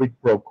form of quid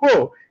pro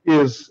quo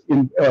is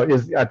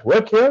at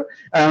work here.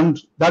 And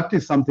that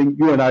is something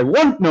you and I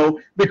won't know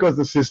because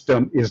the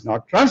system is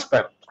not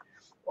transparent.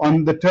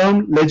 On the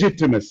term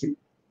legitimacy,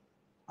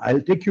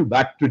 I'll take you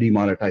back to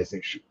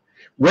demonetization.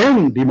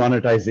 When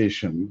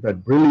demonetization,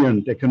 that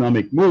brilliant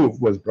economic move,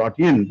 was brought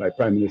in by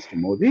Prime Minister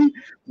Modi,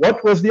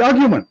 what was the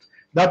argument?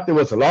 That there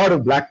was a lot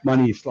of black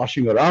money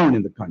sloshing around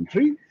in the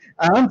country,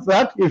 and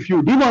that if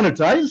you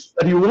demonetize,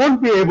 that you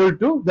won't be able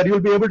to, that you'll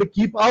be able to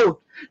keep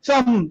out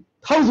some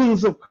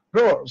thousands of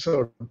crores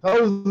or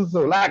thousands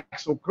of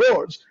lakhs of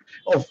crores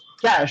of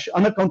cash,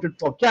 unaccounted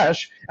for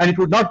cash, and it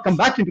would not come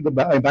back into the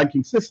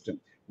banking system.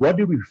 What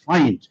did we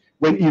find?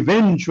 When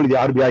eventually the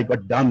RBI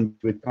got done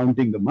with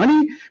counting the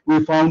money,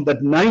 we found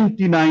that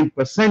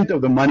 99%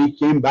 of the money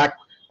came back,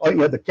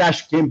 or the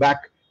cash came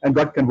back and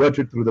got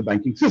converted through the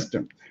banking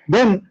system.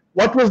 Then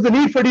what was the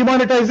need for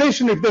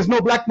demonetization if there's no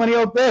black money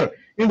out there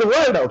in the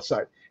world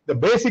outside? The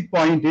basic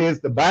point is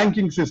the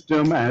banking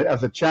system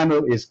as a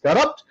channel is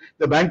corrupt,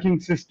 the banking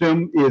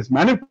system is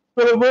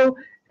manipulable,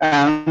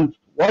 and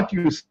what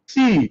you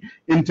see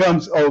in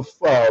terms of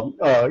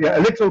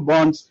electoral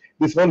bonds,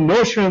 this whole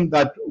notion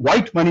that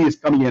white money is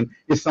coming in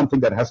is something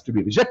that has to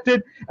be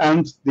rejected.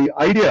 And the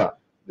idea,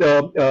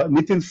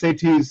 Nitin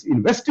Sethi's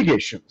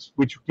investigations,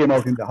 which came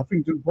out in the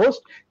Huffington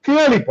Post,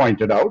 clearly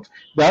pointed out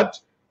that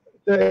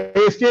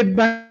the State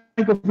Bank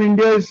of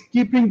India is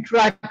keeping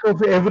track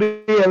of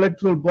every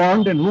electoral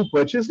bond and who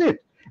purchased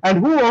it.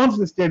 And who owns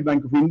the State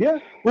Bank of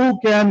India? Who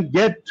can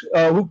get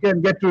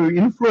to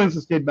influence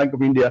the State Bank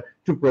of India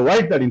to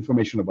provide that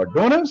information about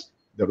donors?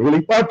 The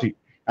ruling party.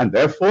 And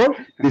therefore,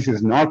 this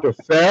is not a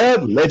fair,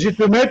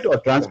 legitimate, or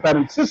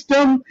transparent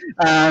system.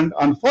 And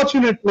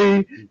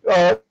unfortunately,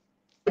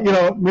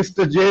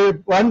 Mr. Jay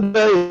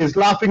Panda is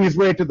laughing his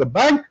way to the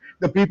bank.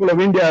 The people of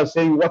India are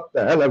saying, "What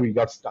the hell have we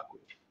got stuck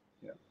with?"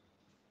 Yeah.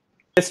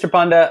 Mr.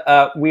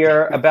 Panda, we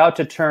are about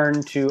to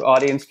turn to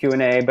audience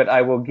Q&A, but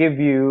I will give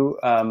you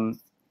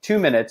 2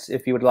 minutes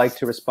if you would like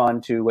to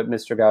respond to what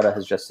Mr. Gowda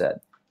has just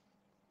said.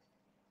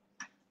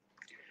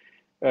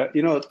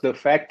 The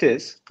fact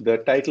is, the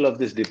title of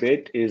this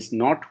debate is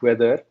not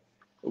whether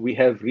we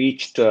have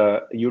reached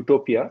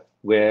utopia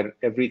where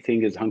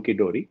everything is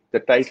hunky-dory. The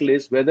title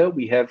is whether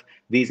we have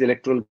these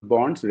electoral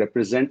bonds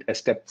represent a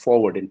step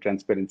forward in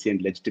transparency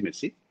and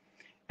legitimacy.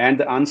 And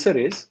the answer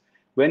is,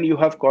 when you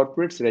have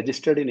corporates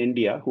registered in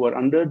India who are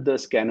under the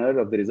scanner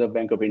of the Reserve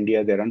Bank of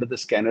India, they're under the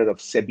scanner of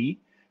SEBI,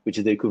 which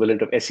is the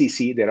equivalent of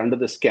SEC, they're under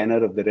the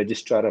scanner of the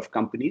Registrar of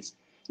Companies,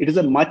 it is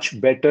a much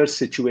better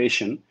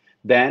situation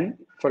than,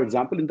 for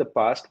example, in the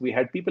past, we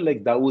had people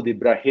like Dawood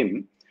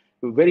Ibrahim,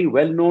 a very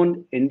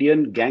well-known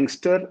Indian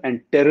gangster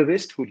and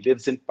terrorist who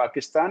lives in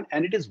Pakistan,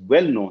 and it is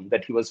well known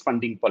that he was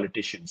funding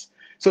politicians.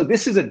 So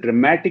this is a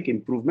dramatic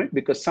improvement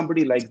because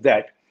somebody like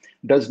that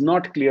does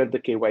not clear the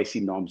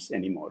KYC norms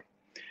anymore.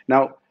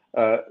 Now,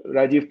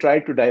 Rajiv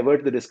tried to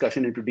divert the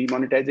discussion into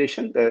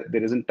demonetization.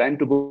 There isn't time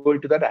to go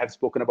into that. I have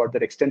spoken about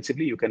that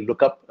extensively. You can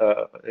look up.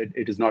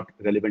 It is not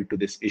relevant to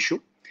this issue.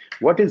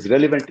 What is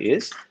relevant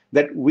is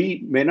that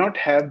we may not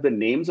have the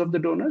names of the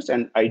donors,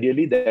 and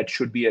ideally that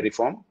should be a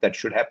reform that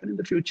should happen in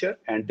the future,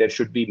 and there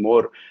should be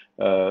more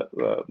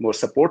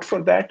support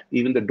for that.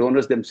 Even the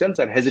donors themselves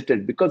are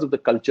hesitant because of the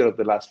culture of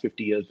the last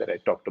 50 years that I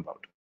talked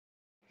about.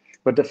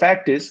 But the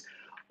fact is,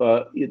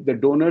 the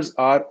donors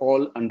are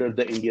all under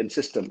the Indian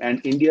system,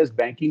 and India's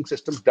banking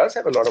system does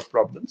have a lot of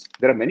problems.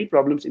 There are many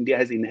problems India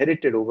has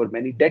inherited over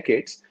many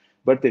decades,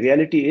 but the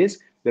reality is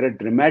there are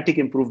dramatic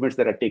improvements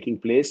that are taking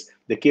place.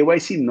 The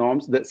KYC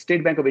norms, the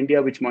State Bank of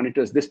India, which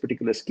monitors this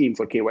particular scheme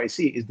for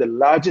KYC, is the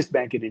largest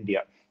bank in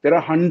India. There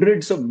are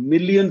hundreds of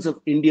millions of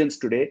Indians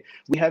today.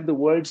 We have the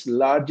world's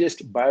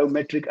largest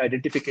biometric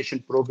identification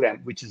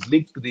program, which is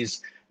linked to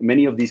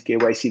many of these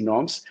KYC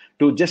norms.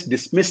 To just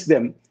dismiss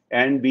them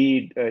and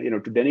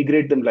to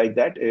denigrate them like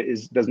that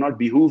does not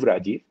behoove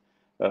Rajiv,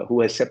 who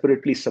has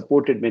separately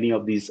supported many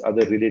of these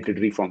other related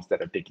reforms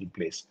that are taking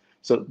place.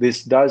 So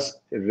this does,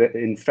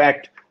 in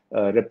fact,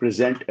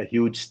 represent a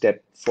huge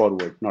step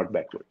forward, not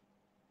backward.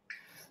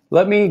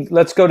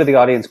 Let's go to the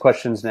audience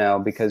questions now,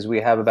 because we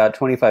have about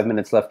 25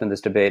 minutes left in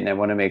this debate, and I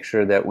want to make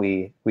sure that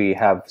we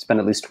have spent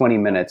at least 20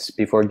 minutes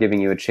before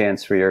giving you a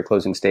chance for your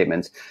closing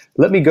statements.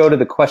 Let me go to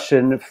the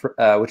question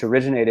which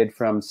originated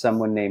from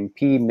someone named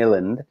P.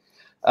 Milan.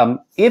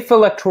 If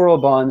electoral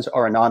bonds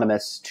are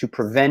anonymous to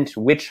prevent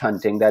witch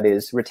hunting, that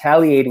is,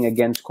 retaliating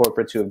against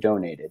corporates who have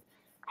donated,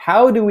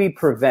 how do we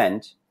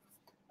prevent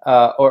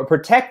or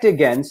protect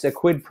against a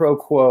quid pro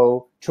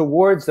quo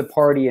towards the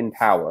party in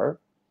power,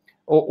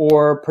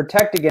 or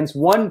protect against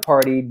one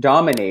party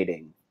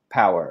dominating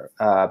power?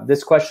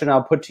 This question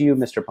I'll put to you,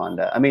 Mr.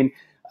 Panda. I mean,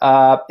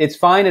 it's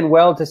fine and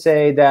well to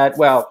say that,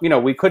 well,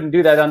 we couldn't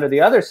do that under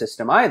the other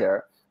system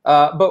either.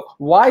 But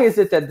why is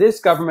it that this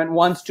government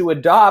wants to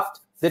adopt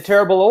the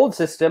terrible old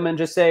system and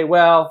just say,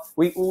 well,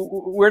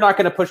 we're not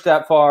going to push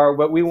that far,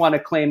 but we want to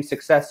claim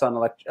success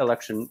on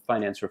election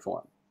finance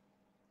reform?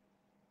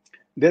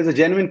 There's a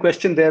genuine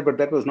question there, but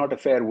that was not a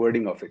fair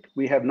wording of it.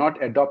 We have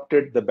not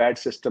adopted the bad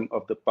system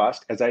of the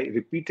past. As I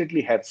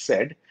repeatedly have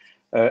said,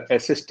 a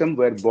system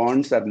where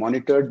bonds are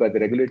monitored by the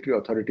regulatory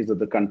authorities of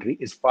the country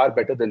is far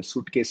better than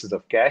suitcases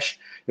of cash.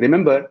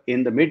 Remember,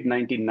 in the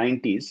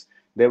mid-1990s,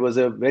 there was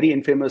a very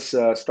infamous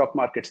stock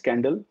market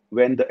scandal.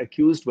 When the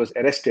accused was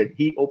arrested,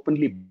 he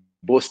openly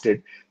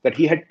boasted that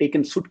he had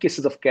taken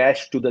suitcases of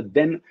cash to the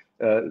then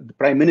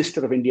Prime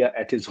Minister of India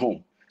at his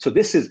home. So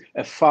this is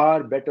a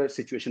far better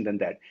situation than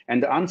that.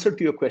 And the answer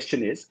to your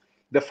question is,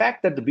 the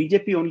fact that the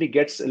BJP only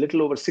gets a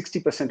little over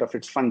 60% of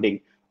its funding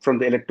from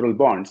the electoral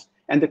bonds,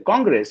 and the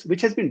Congress,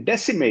 which has been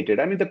decimated.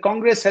 I mean, the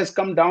Congress has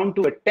come down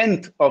to a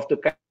tenth of the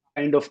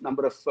kind of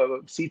number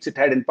of seats it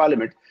had in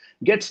parliament,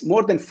 gets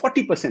more than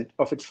 40%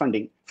 of its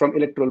funding from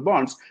electoral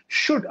bonds,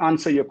 should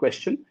answer your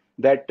question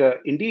that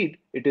indeed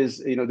it is,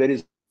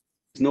 there's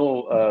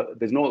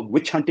no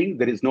witch hunting,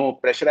 there is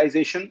no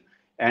pressurization,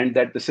 and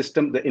that the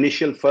system, the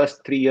initial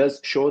first 3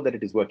 years show that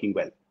it is working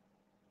well.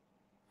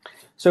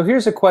 So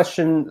here's a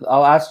question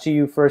I'll ask to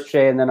you first,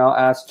 Jay, and then I'll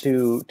ask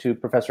to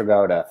Professor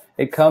Gowda.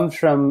 It comes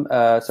from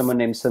someone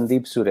named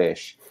Sandeep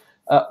Suresh.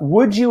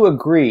 Would you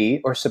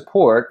agree or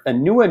support a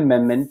new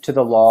amendment to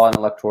the law on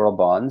electoral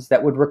bonds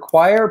that would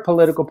require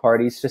political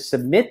parties to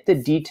submit the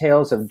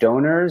details of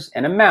donors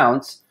and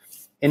amounts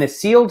in a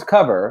sealed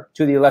cover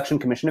to the Election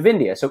Commission of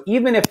India? So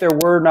even if there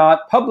were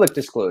not public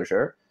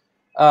disclosure,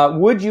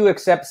 would you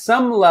accept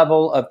some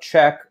level of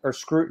check or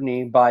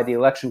scrutiny by the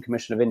Election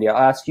Commission of India?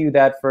 I'll ask you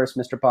that first,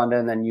 Mr. Panda,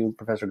 and then you,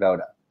 Professor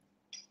Gowda.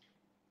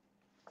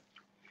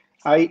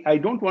 I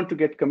don't want to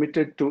get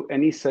committed to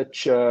any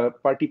such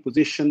party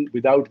position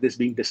without this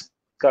being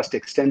discussed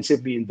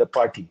extensively in the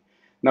party.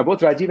 Now,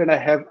 both Rajiv and I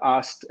have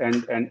asked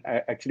and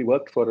actually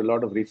worked for a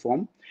lot of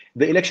reform.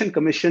 The Election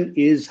Commission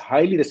is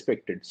highly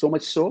respected, so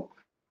much so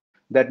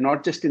that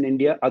not just in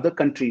India, other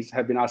countries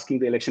have been asking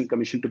the Election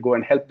Commission to go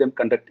and help them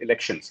conduct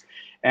elections.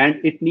 And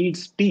it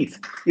needs teeth.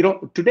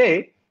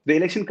 Today, the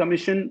Election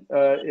Commission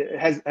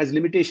has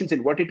limitations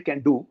in what it can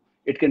do.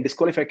 It can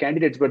disqualify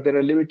candidates, but there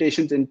are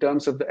limitations in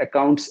terms of the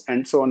accounts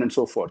and so on and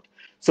so forth.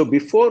 So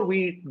before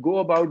we go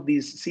about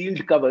these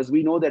sealed covers,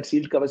 we know that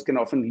sealed covers can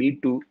often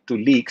lead to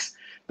leaks.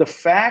 The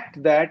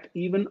fact that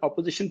even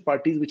opposition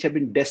parties which have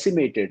been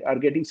decimated are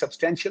getting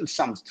substantial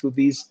sums through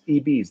these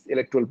EBs,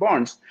 electoral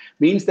bonds,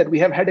 means that we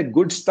have had a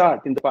good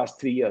start in the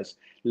past 3 years.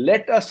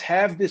 Let us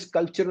have this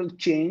cultural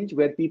change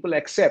where people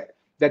accept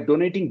that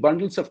donating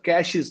bundles of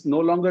cash is no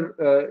longer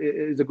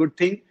is a good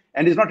thing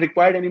and is not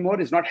required anymore,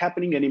 is not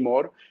happening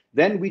anymore.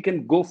 Then we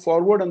can go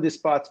forward on this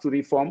path to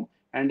reform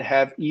and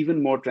have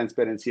even more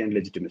transparency and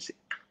legitimacy.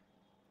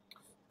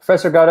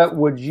 Professor Gowda,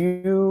 would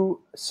you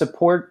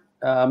support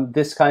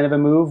this kind of a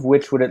move,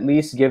 which would at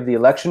least give the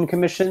Election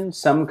Commission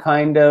some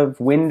kind of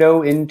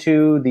window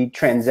into the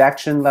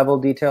transaction level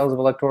details of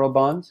electoral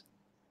bonds?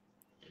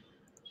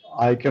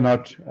 I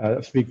cannot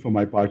speak for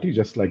my party,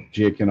 just like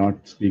Jay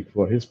cannot speak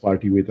for his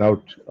party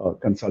without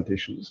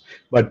consultations.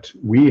 But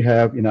we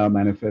have in our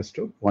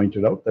manifesto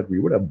pointed out that we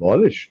would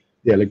abolish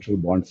the electoral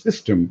bond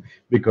system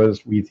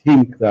because we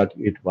think that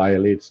it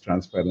violates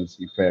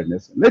transparency,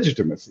 fairness, and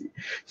legitimacy.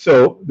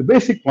 So the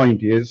basic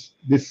point is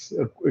this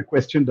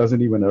question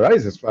doesn't even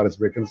arise as far as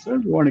we're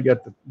concerned. We want to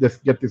get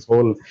this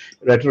whole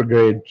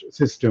retrograde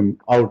system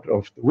out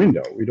of the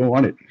window. We don't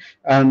want it.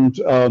 And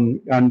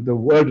the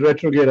word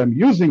retrograde I'm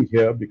using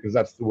here because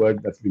that's the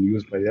word that's been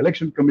used by the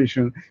Election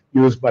Commission,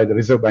 used by the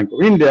Reserve Bank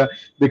of India,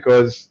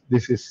 because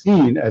this is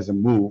seen as a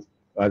move,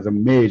 as a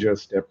major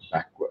step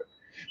backward.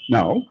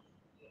 Now,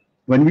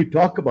 when we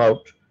talk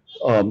about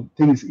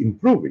things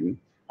improving,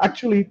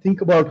 actually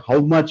think about how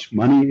much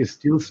money is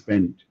still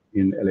spent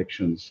in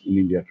elections in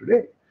India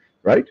today,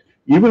 right?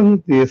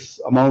 Even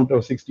this amount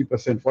of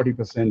 60%,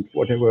 40%,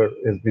 whatever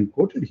has been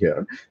quoted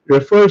here,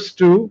 refers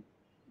to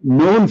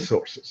known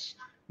sources.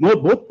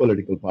 Both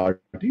political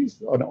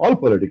parties, or all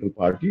political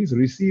parties,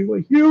 receive a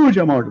huge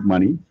amount of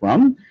money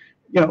from,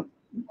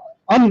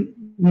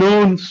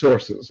 unknown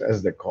sources,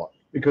 as they call it,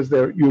 because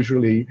they're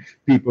usually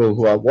people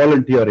who are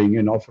volunteering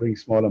and offering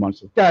small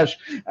amounts of cash.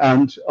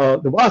 And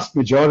the vast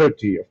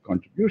majority of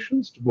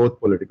contributions to both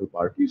political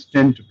parties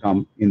tend to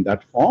come in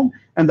that form,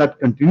 and that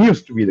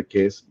continues to be the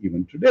case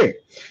even today.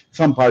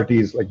 Some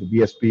parties, like the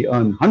BSP,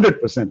 earn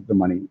 100% of the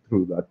money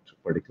through that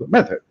particular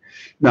method.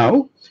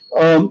 Now,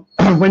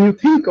 when you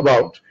think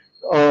about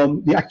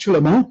the actual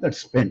amount that's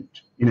spent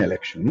in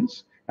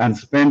elections, and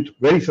spent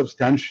very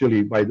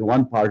substantially by the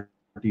one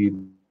party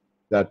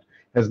that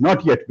has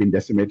not yet been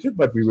decimated,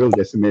 but we will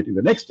decimate in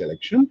the next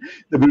election,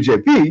 the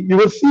BJP, you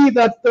will see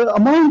that the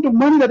amount of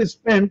money that is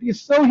spent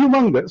is so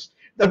humongous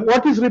that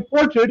what is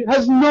reported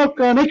has no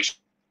connection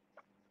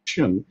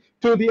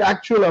to the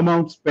actual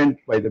amount spent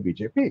by the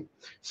BJP.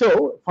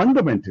 So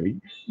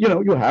fundamentally,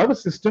 you have a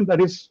system that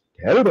is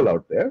terrible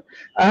out there,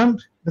 and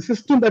the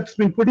system that's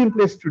been put in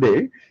place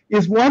today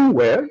is one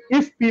where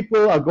if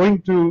people are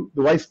going to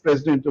the vice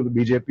president of the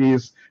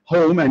BJP's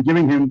home and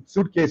giving him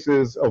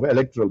suitcases of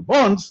electoral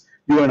bonds,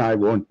 you and I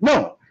won't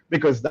know,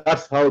 because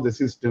that's how the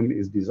system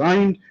is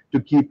designed,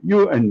 to keep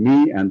you and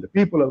me and the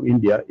people of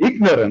India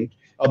ignorant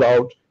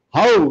about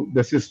how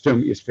the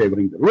system is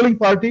favoring the ruling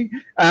party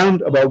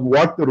and about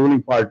what the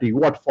ruling party,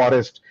 what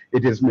forest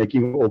it is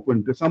making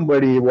open to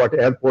somebody, what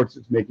airports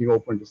it's making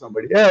open to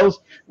somebody else,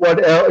 what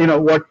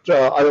what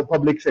other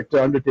public sector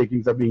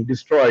undertakings are being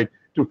destroyed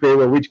to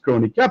favor which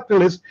crony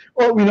capitalist,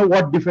 or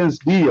what defense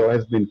deal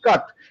has been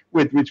cut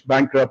with which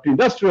bankrupt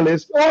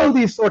industrialist. All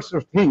these sorts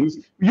of things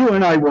you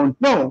and I won't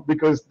know,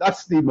 because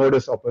that's the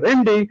modus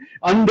operandi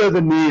under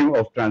the name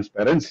of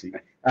transparency.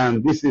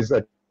 And this is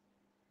a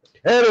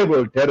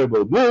terrible,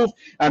 terrible move.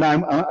 And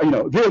I'm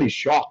really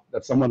shocked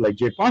that someone like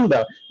Jay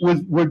Panda,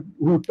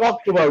 who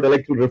talked about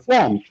electoral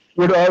reform,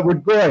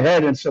 would go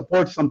ahead and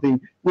support something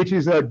which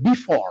is a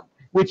deform,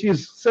 which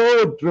is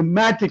so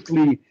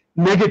dramatically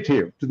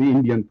negative to the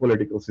Indian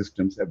political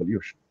system's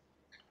evolution.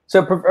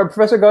 So,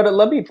 Professor Gowda,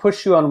 let me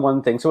push you on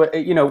one thing. So,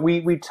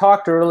 we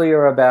talked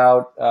earlier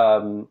about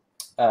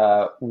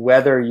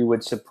whether you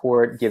would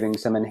support giving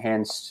some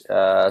enhanced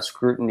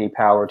scrutiny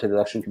power to the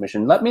Election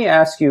Commission. Let me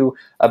ask you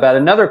about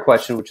another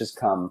question which has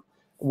come,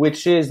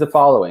 which is the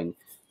following.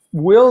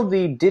 Will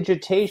the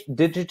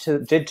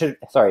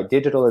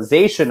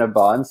digitalization of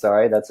bonds,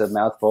 sorry, that's a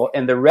mouthful,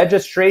 and the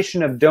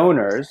registration of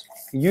donors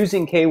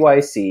using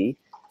KYC,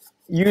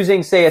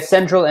 using, say, a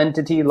central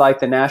entity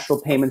like the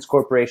National Payments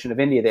Corporation of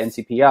India, the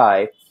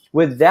NCPI,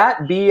 would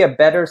that be a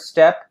better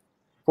step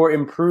for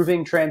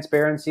improving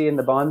transparency in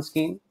the bond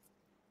scheme?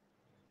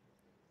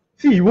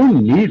 See, you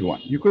wouldn't need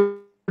one. You could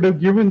have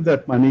given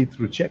that money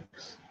through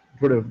checks.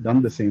 It would have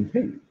done the same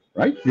thing,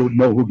 right? You would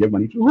know who gave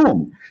money to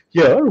whom.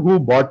 Here, who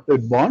bought the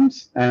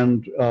bonds,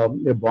 and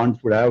the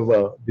bonds would have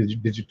a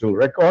digital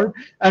record,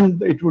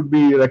 and it would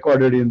be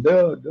recorded in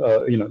the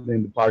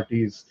in the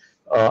party's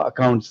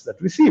accounts that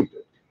received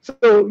it.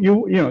 So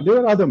there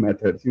are other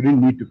methods. You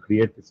didn't need to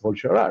create this whole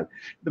charade.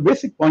 The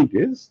basic point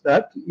is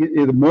that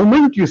the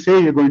moment you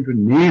say you're going to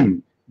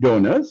name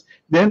donors,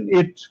 then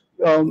it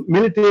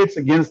militates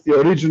against the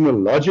original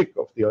logic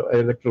of the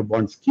electoral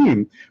bond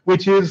scheme,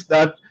 which is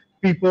that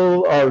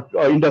people or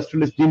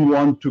industrialists didn't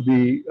want to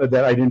be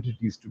their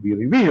identities to be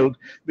revealed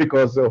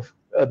because of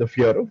the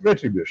fear of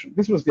retribution.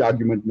 This was the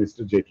argument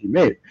Mr. Jaitley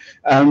made,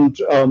 and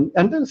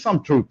there's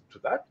some truth to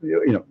that.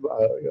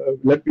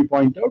 Let me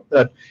point out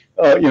that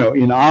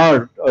in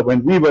our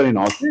when we were in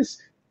office,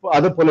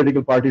 other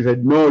political parties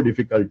had no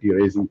difficulty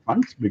raising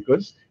funds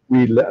because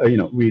we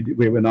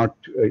were not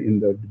in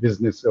the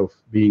business of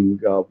being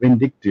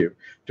vindictive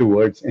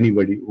towards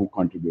anybody who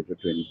contributed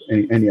to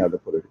any other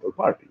political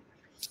party.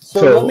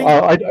 So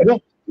I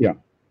don't. Yeah.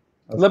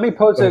 Let me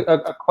pose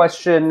a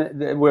question.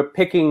 We're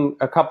picking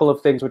a couple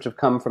of things which have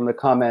come from the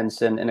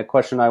comments and a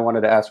question I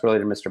wanted to ask earlier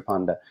to Mr.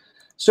 Panda.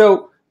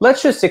 So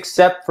let's just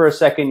accept for a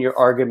second your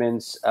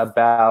arguments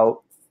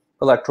about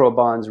electoral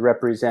bonds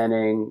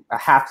representing a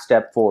half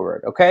step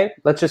forward, okay?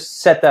 Let's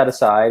just set that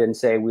aside and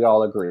say we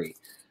all agree.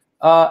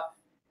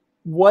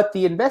 What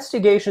the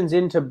investigations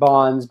into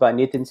bonds by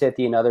Nitin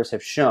Sethi and others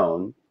have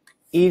shown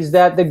is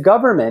that the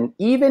government,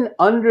 even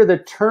under the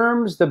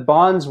terms the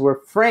bonds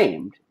were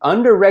framed,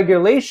 under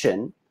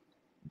regulation,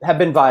 have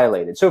been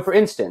violated. So for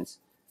instance,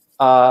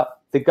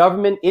 the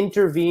government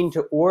intervened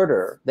to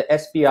order the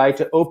SBI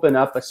to open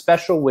up a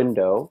special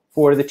window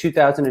for the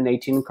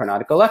 2018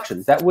 Karnataka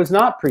elections. That was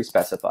not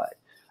pre-specified.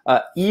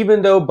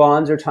 Even though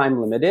bonds are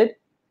time limited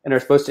and are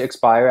supposed to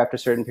expire after a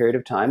certain period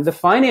of time, the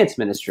finance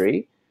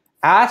ministry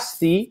asked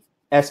the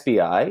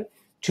SBI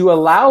to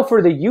allow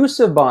for the use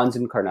of bonds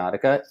in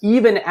Karnataka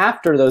even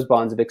after those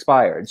bonds have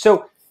expired.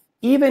 So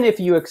even if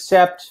you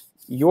accept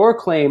your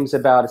claims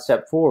about a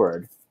step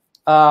forward,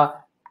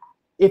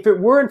 if it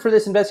weren't for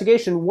this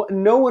investigation,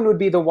 no one would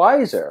be the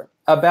wiser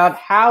about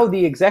how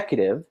the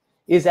executive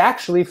is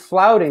actually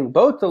flouting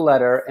both the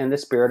letter and the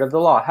spirit of the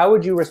law. How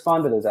would you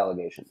respond to those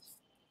allegations?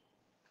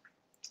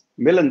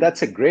 Milan,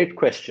 that's a great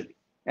question,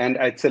 and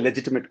it's a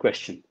legitimate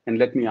question, and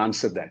let me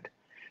answer that.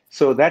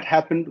 So that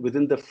happened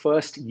within the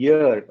first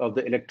year of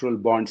the electoral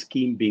bond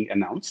scheme being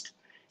announced,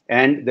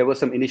 and there were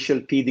some initial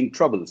teething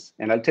troubles,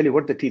 and I'll tell you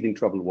what the teething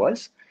trouble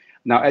was.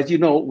 Now, as you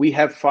know, we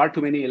have far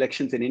too many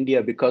elections in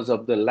India because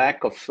of the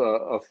lack of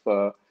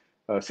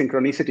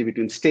synchronicity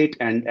between state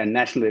and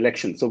national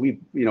elections. So we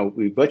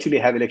virtually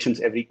have elections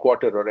every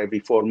quarter or every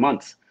 4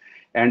 months.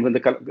 And when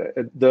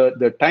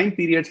the time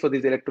periods for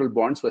these electoral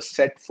bonds were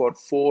set for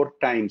 4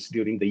 times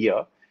during the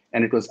year,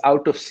 and it was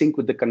out of sync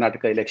with the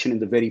Karnataka election in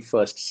the very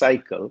first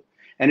cycle.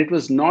 And it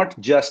was not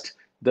just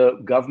the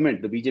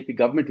government, the BJP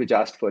government, which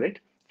asked for it.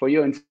 For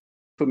your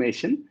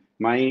information,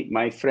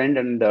 my friend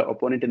and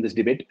opponent in this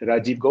debate,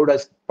 Rajeev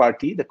Gowda's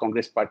party, the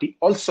Congress party,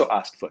 also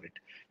asked for it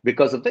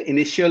because of the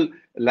initial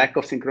lack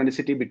of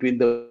synchronicity between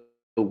the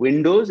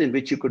windows in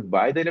which you could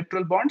buy the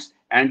electoral bonds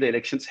and the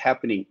elections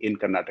happening in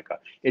Karnataka.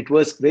 It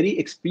was very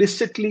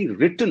explicitly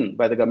written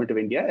by the government of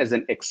India as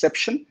an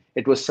exception.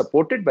 It was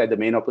supported by the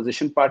main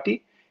opposition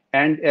party.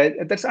 And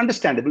that's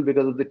understandable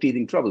because of the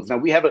teething troubles. Now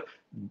we have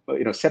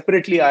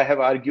separately, I have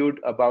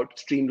argued about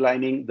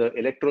streamlining the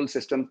electoral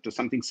system to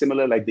something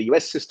similar like the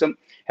US system,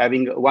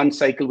 having one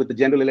cycle with the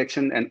general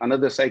election and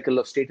another cycle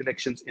of state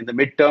elections in the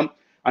midterm.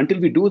 Until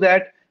we do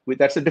that,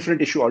 That's a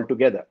different issue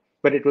altogether.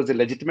 But it was a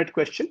legitimate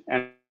question,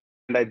 and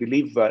I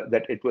believe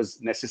that it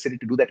was necessary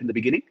to do that in the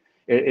beginning.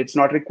 It's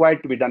not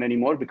required to be done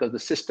anymore because the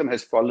system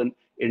has fallen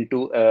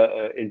into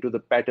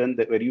the pattern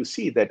where you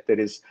see that there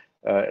is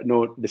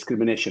no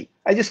discrimination.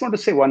 I just want to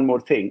say one more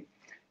thing.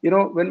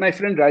 When my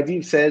friend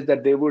Rajeev says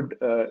that they would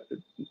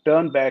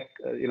turn back,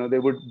 they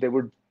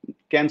would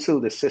cancel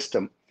the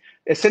system.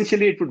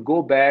 Essentially, it would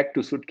go back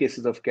to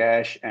suitcases of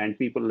cash and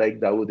people like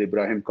Dawood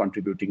Ibrahim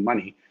contributing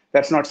money.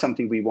 That's not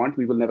something we want.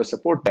 We will never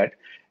support that.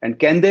 And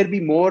can there be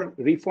more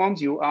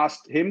reforms? You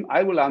asked him.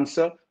 I will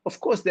answer. Of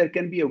course, there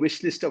can be a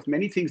wish list of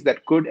many things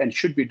that could and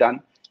should be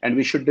done, and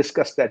we should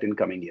discuss that in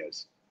coming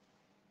years.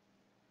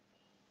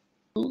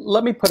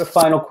 Let me put a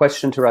final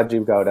question to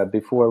Rajeev Gowda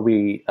before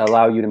we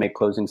allow you to make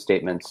closing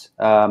statements.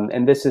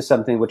 And this is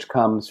something which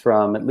comes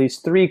from at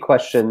least 3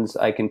 questions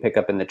I can pick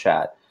up in the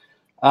chat.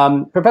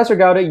 Professor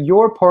Gowda,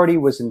 your party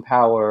was in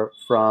power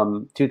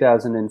from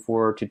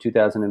 2004 to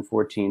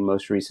 2014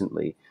 most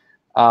recently.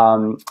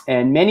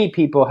 And many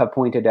people have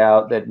pointed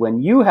out that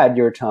when you had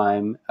your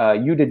time,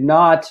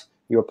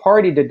 your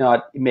party did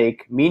not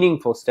make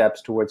meaningful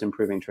steps towards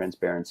improving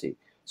transparency.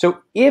 So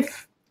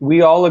if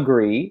we all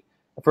agree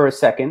for a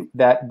second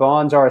that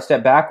bonds are a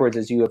step backwards,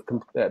 as you have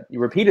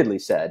repeatedly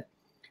said,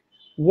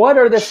 what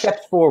are the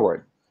steps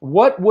forward?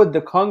 What would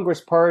the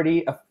Congress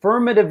Party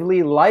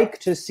affirmatively like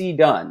to see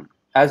done,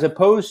 as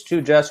opposed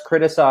to just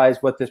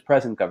criticize what this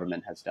present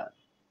government has done?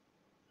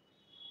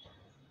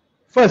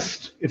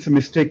 First, it's a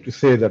mistake to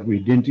say that we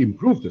didn't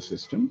improve the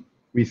system.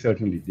 We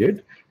certainly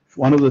did.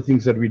 One of the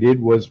things that we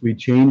did was we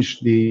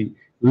changed the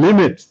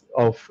limit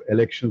of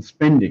election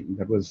spending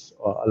that was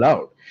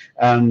allowed,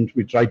 and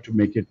we tried to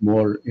make it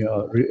more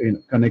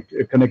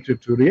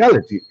connected to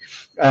reality.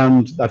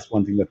 And that's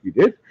one thing that we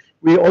did.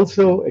 We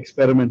also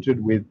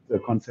experimented with the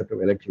concept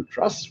of electoral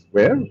trust,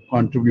 where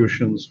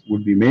contributions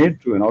would be made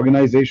to an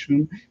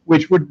organization,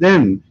 which would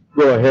then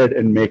go ahead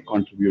and make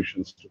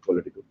contributions to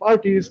political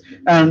parties.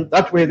 And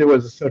that way there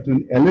was a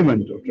certain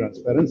element of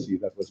transparency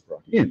that was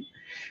brought in.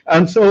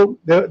 And so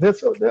there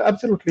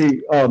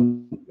absolutely,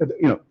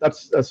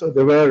 so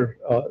there were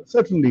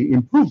certainly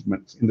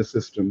improvements in the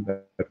system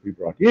that we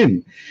brought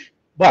in.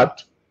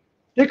 But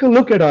take a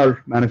look at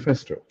our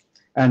manifesto.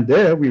 And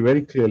there we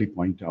very clearly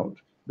point out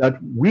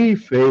that we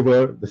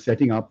favor the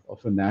setting up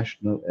of a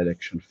national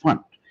election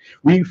fund.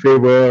 We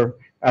favor,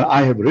 and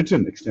I have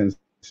written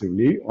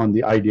extensively on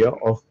the idea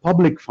of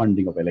public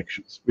funding of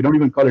elections. We don't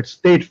even call it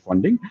state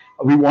funding.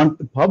 We want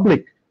the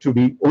public to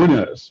be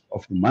owners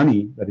of the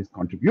money that is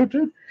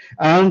contributed.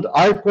 And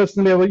I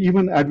personally have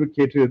even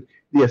advocated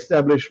the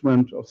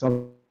establishment of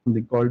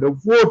something called a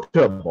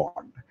voter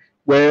bond,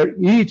 where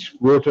each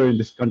voter in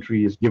this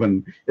country is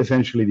given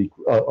essentially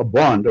a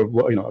bond of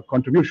a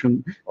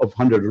contribution of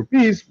 100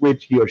 rupees,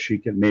 which he or she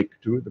can make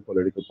to the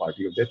political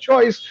party of their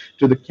choice,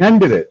 to the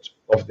candidate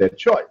of their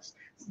choice.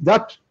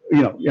 That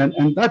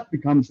and that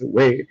becomes a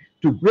way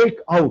to break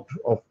out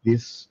of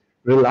this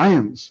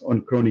reliance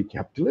on crony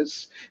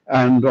capitalists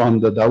and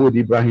on the Dawood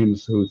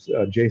Ibrahims, who's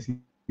JC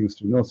used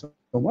to know so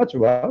much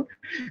about,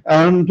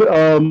 and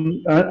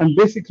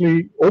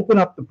basically open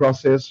up the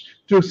process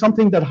to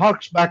something that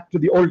harks back to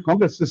the old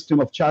Congress system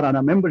of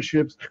Charana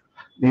memberships,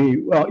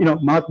 the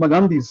Mahatma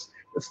Gandhi's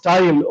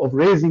style of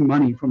raising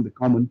money from the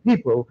common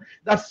people.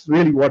 That's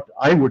really what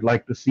I would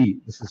like to see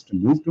the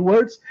system move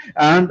towards,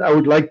 and I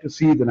would like to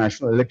see the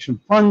National Election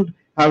Fund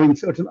having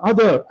certain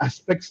other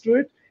aspects to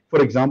it.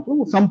 For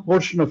example, some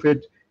portion of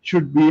it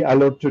should be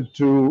allotted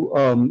to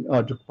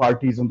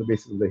parties on the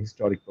basis of their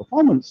historic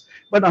performance,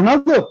 but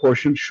another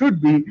portion should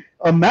be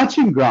a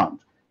matching grant,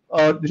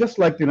 just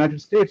like the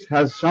United States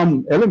has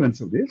some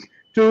elements of this,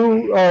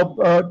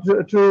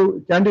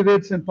 to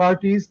candidates and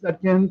parties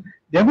that can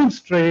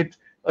demonstrate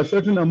a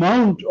certain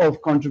amount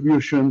of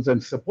contributions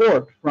and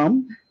support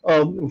from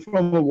a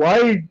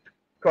wide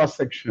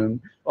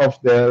cross-section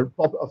of their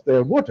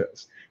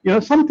voters.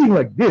 Something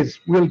like this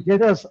will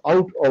get us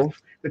out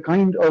of the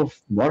kind of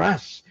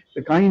morass,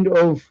 the kind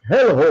of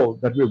hellhole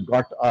that we've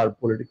got our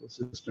political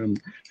system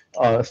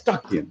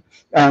stuck in.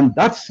 And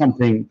that's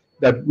something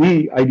that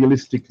we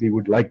idealistically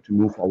would like to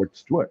move forward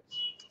towards.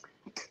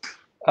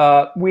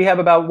 We have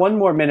about 1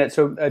 more minute.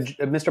 So,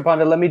 Mr.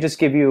 Panda, let me just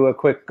give you a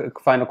quick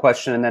final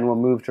question, and then we'll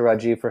move to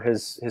Rajeev for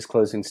his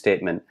closing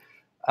statement.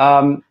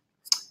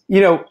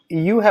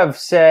 You have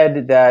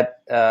said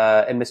that,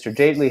 and Mr.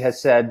 Jaitley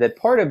has said that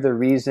part of the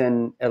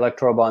reason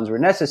electoral bonds were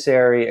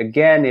necessary,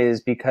 again,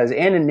 is because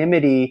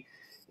anonymity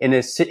in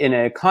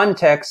a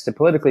context, a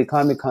politically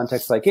economic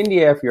context like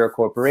India, if you're a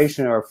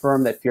corporation or a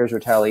firm that fears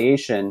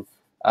retaliation,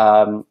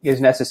 is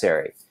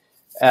necessary.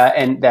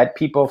 And that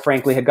people,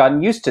 frankly, had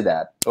gotten used to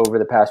that over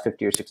the past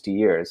 50 or 60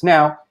 years.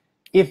 Now,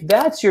 if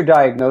that's your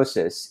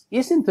diagnosis,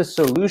 isn't the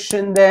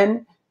solution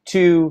then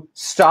to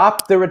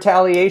stop the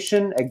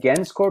retaliation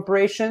against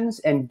corporations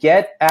and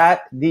get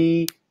at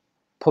the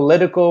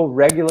political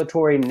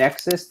regulatory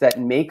nexus that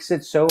makes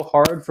it so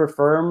hard for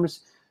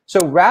firms?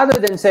 So rather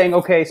than saying,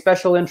 okay,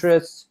 special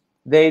interests,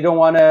 they don't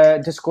want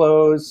to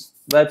disclose,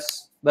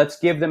 let's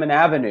give them an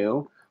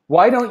avenue,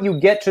 why don't you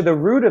get to the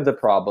root of the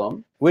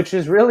problem, which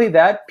is really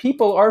that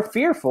people are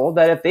fearful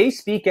that if they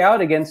speak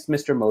out against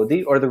Mr.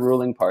 Modi or the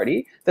ruling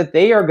party, that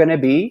they are going to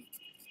be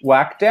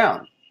whacked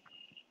down?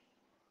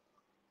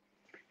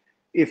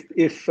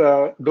 If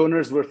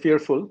donors were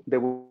fearful, they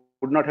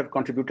would not have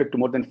contributed to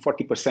more than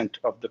 40%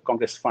 of the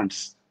Congress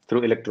funds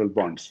through electoral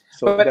bonds.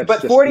 So but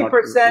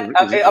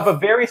 40% of a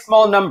very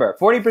small number,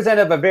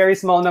 40% of a very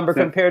small number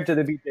compared to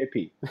the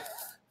BJP.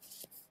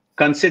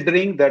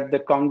 Considering that the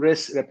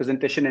Congress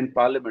representation in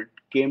Parliament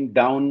came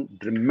down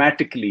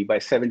dramatically by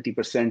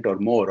 70% or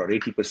more, or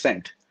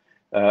 80%,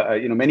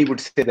 many would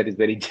say that is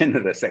very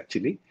generous,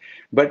 actually.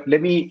 But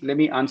let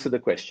me answer the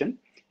question.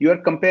 You are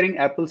comparing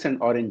apples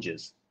and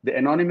oranges. The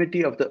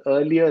anonymity of the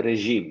earlier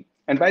regime,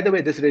 and by the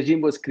way, this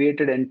regime was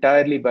created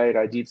entirely by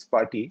Rajeev's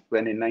party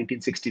when in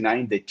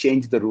 1969 they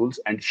changed the rules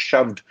and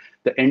shoved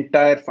the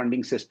entire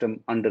funding system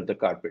under the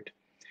carpet.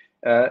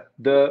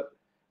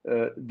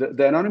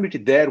 The anonymity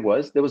there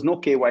was no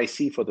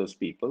KYC for those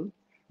people.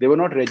 They were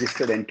not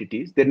registered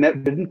entities. They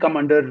didn't come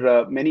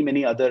under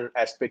many other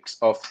aspects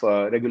of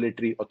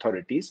regulatory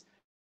authorities.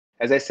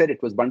 As I said,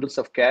 it was bundles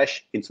of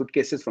cash in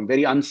suitcases from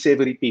very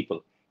unsavory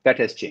people. That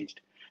has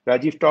changed.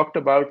 Rajeev talked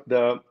about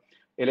the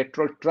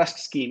electoral trust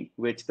scheme,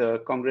 which the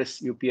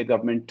Congress UPA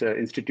government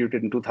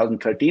instituted in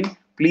 2013.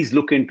 Please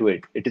look into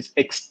it. It is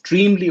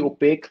extremely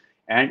opaque,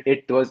 and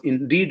it was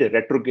indeed a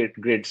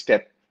retrograde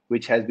step,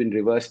 which has been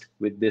reversed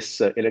with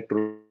this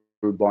electoral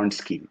bond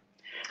scheme.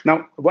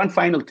 Now, one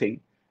final thing.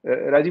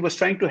 Rajeev was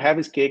trying to have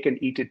his cake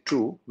and eat it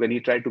too when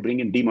he tried to bring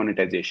in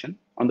demonetization.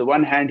 On the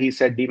one hand, he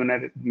said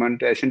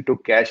demonetization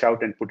took cash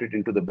out and put it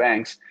into the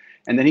banks.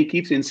 And then he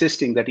keeps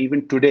insisting that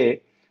even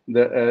today,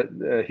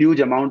 the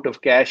huge amount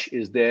of cash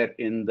is there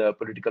in the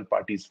political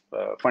parties'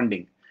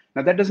 funding.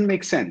 Now, that doesn't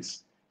make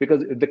sense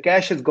because the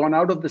cash has gone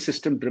out of the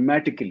system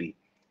dramatically.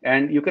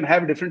 And you can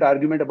have a different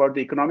argument about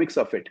the economics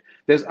of it.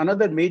 There's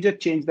another major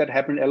change that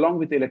happened along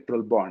with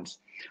electoral bonds.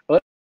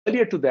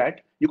 Earlier to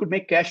that, you could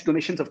make cash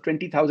donations of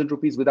 20,000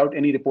 rupees without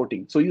any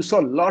reporting. So you saw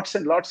lots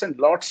and lots and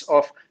lots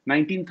of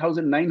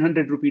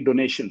 19,900 rupee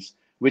donations,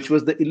 which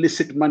was the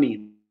illicit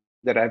money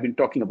that I've been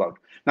talking about.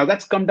 Now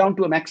that's come down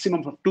to a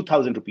maximum of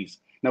 2,000 rupees.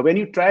 Now, when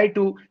you try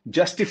to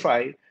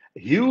justify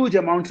huge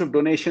amounts of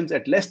donations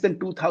at less than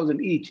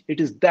 2,000 each, it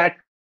is that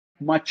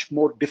much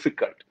more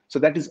difficult. So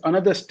that is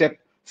another step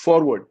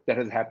forward that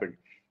has happened.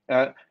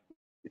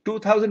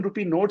 2,000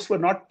 rupee notes were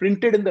not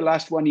printed in the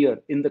last 1 year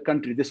in the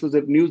country. This was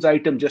a news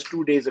item just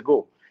 2 days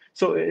ago.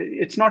 So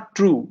it's not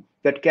true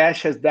that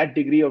cash has that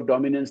degree of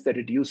dominance that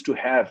it used to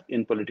have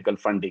in political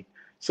funding.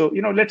 So,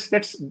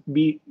 let's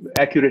be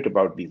accurate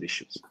about these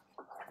issues.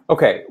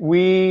 Okay,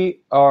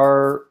 we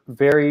are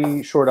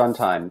very short on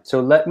time.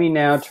 So let me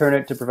now turn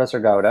it to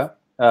Professor Gowda.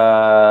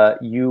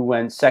 You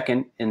went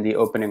second in the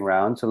opening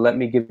round, so let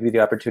me give you the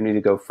opportunity to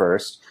go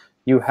first.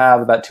 You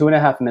have about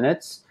 2.5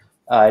 minutes.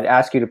 I'd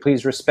ask you to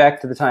please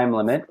respect the time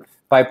limit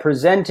by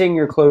presenting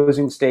your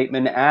closing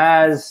statement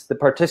as the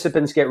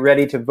participants get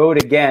ready to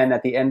vote again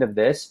at the end of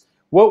this.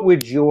 What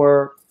would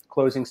your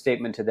closing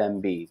statement to them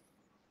be?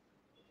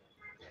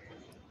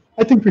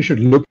 I think we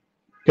should look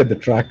at the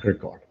track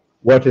record.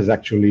 What has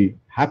actually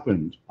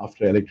happened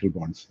after electoral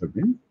bonds have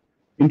been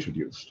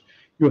introduced.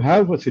 You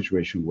have a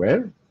situation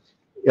where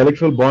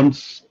electoral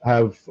bonds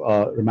have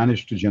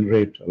managed to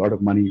generate a lot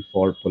of money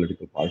for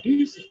political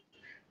parties.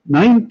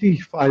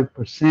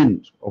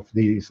 95% of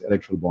these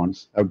electoral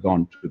bonds have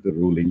gone to the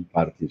ruling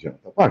Bharatiya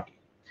Janata Party.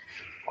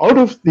 Out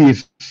of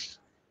these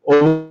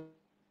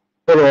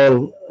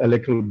overall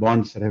electoral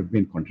bonds that have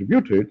been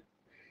contributed,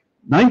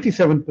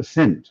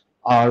 97%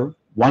 are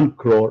 1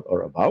 crore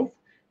or above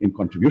in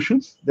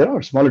contributions. There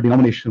are smaller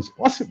denominations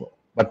possible,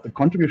 but the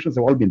contributions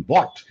have all been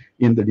bought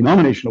in the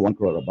denomination of 1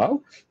 crore or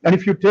above. And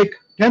if you take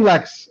 10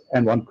 lakhs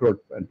and 1 crore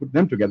and put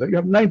them together, you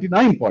have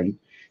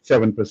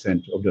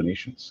 99.7% of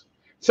donations.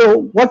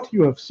 So what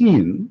you have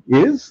seen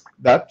is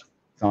that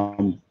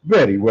some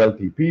very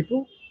wealthy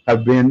people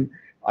have been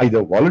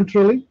either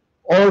voluntarily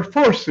or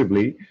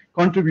forcibly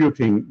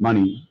contributing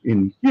money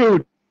in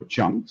huge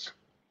chunks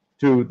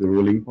to the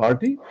ruling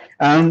party,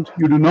 and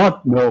you do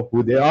not know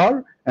who they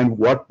are and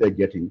what they're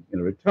getting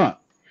in return.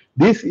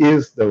 This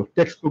is the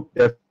textbook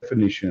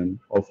definition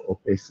of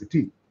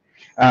opacity.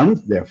 And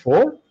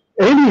therefore,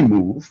 any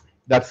move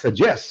that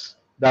suggests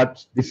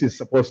that this is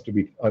supposed to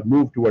be a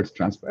move towards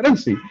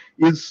transparency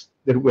is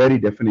the very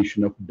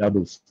definition of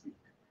doublespeak.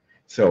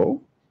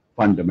 So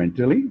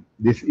fundamentally,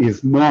 this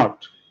is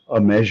not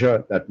a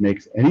measure that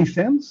makes any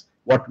sense.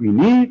 What we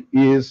need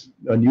is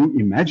a new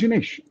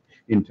imagination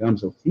in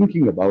terms of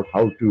thinking about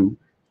how to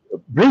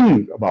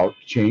bring about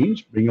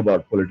change, bring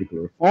about political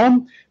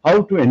reform,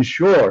 how to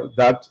ensure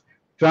that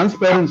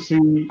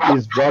transparency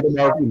is brought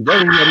about in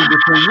very, very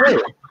different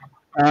ways,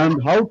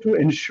 and how to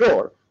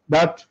ensure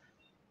that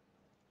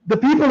the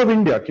people of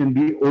India can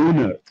be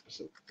owners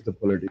of the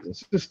political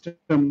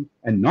system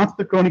and not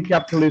the crony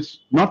capitalists,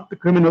 not the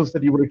criminals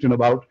that you've written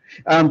about.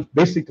 And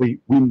basically,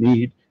 we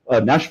need a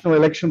national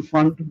election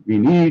fund, we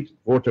need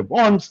voter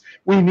bonds,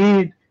 we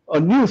need a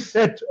new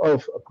set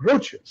of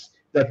approaches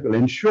that will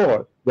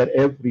ensure that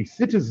every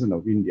citizen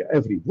of India,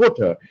 every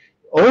voter,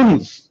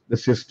 owns the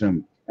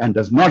system and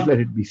does not let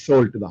it be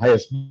sold to the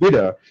highest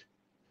bidder,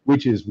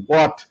 which is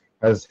what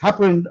has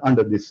happened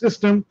under this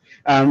system,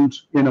 and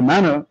in a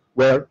manner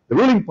where the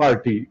ruling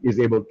party is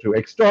able to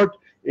extort,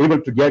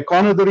 able to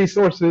corner the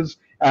resources,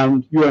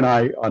 and you and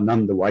I are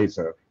none the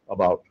wiser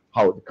about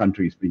how the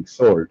country is being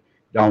sold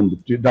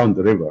down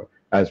the river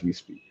as we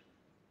speak.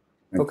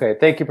 Okay,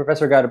 thank you,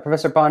 Professor Gowda.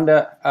 Professor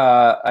Panda,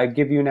 I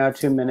give you now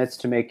 2 minutes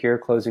to make your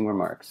closing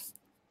remarks.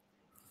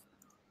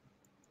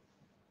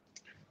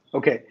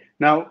 Okay,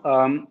 now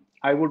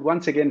I would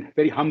once again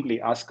very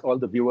humbly ask all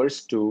the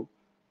viewers to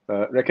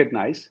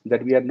recognize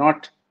that we are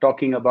not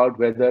talking about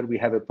whether we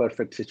have a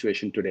perfect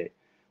situation today.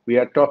 We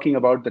are talking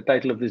about, the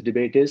title of this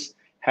debate is,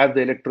 have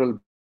the electoral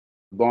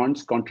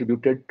bonds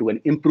contributed to an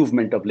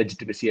improvement of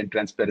legitimacy and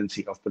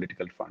transparency of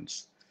political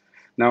funds?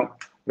 Now,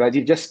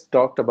 Rajiv just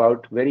talked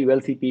about very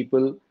wealthy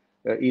people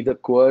either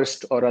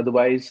coerced or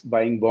otherwise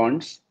buying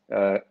bonds.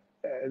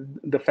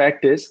 The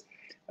fact is,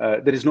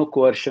 there is no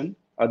coercion.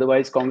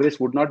 Otherwise, Congress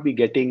would not be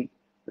getting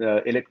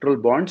electoral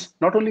bonds.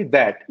 Not only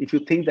that, if you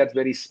think that's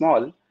very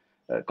small,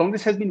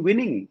 Congress has been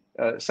winning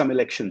some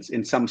elections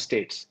in some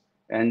states.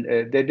 And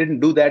they didn't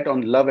do that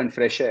on love and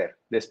fresh air.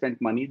 They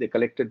spent money, they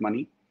collected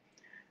money.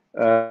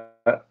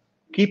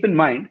 Keep in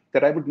mind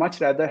that I would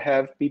much rather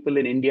have people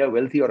in India,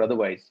 wealthy or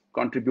otherwise,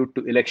 contribute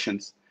to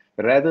elections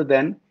rather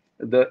than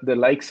the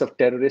likes of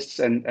terrorists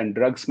and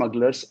drug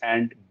smugglers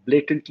and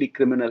blatantly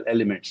criminal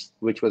elements,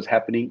 which was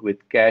happening with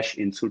cash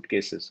in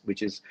suitcases,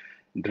 which is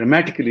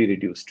dramatically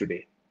reduced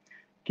today.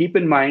 Keep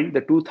in mind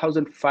the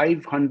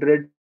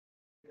 2,500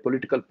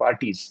 political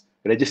parties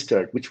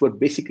registered, which were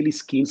basically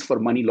schemes for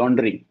money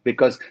laundering,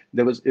 because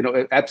there was,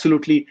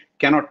 absolutely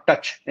cannot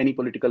touch any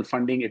political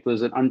funding. It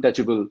was an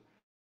untouchable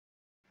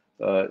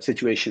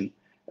situation.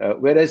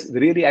 Whereas the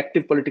really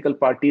active political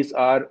parties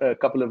are a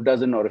couple of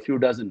dozen or a few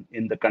dozen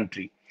in the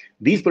country.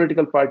 These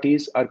political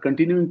parties are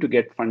continuing to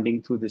get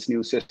funding through this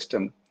new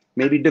system,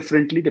 maybe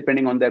differently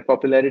depending on their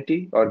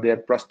popularity or their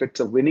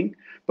prospects of winning.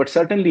 But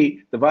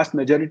certainly the vast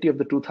majority of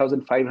the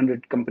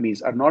 2,500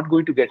 companies are not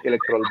going to get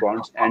electoral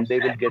bonds, and they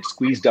will get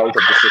squeezed out of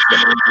the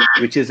system,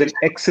 which is an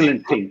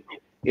excellent thing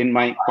in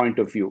my point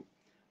of view.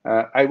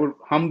 I would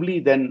humbly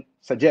then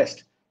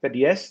suggest that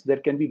yes, there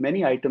can be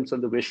many items on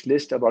the wish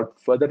list about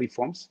further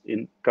reforms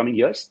in coming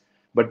years,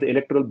 but the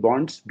electoral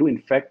bonds do in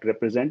fact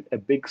represent a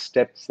big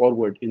step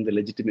forward in the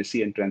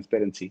legitimacy and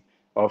transparency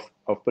of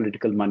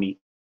political money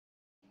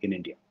in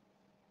India.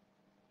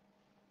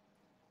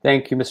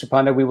 Thank you, Mr.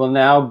 Panda. We will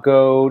now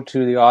go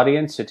to the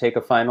audience to take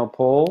a final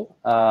poll.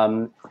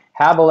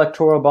 Have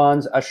electoral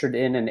bonds ushered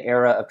in an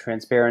era of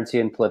transparency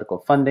and political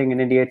funding in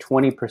India?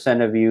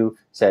 20% of you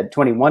said,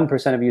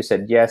 21% of you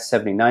said yes,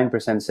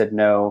 79% said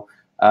no.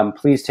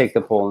 Please take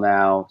the poll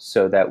now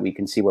so that we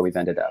can see where we've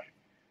ended up.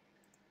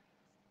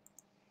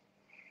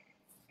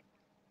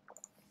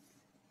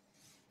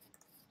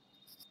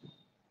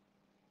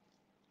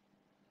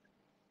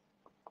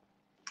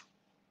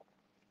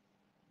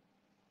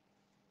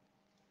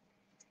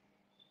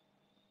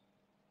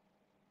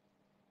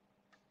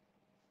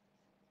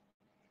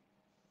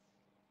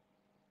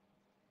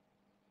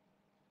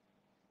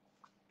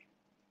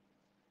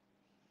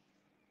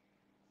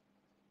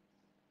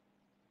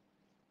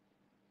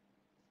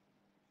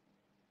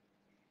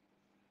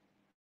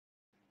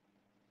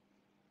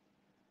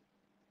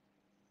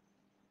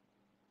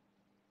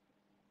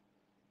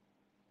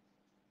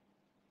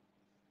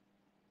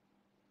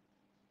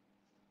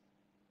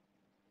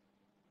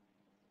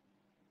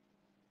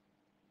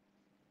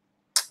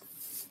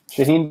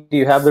 Shaheen, do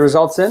you have the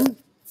results in?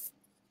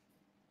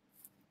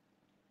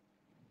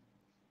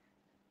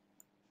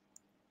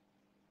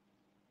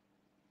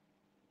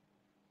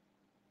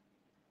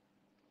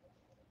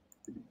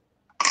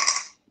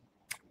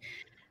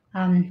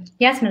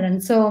 Yes, Milan.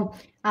 So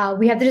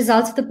we have the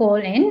results of the poll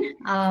in.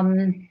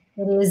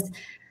 It is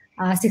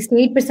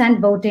 68%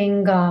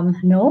 voting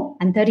no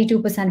and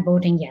 32%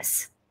 voting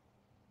yes.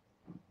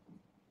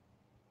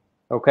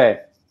 Okay.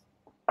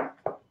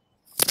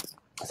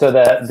 So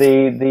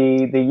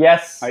the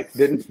yes, I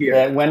didn't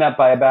hear. Went up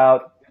by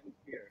about.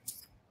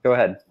 Go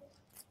ahead.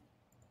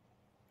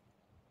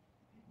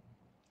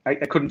 I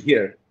couldn't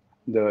hear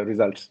the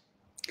results.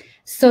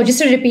 So just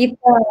to repeat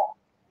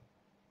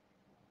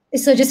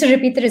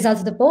the results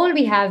of the poll,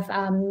 we have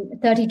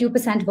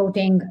 32%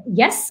 voting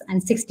yes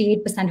and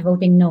 68%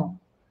 voting no.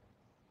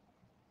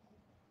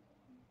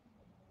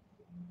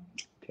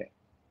 Okay.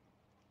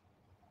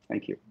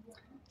 Thank you.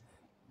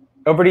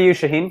 Over to you,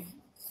 Shaheen.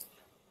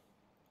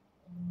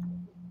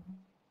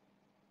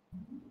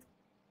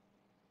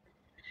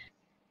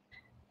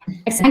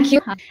 Thank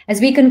you. As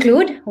we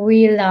conclude,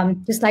 we'll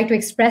just like to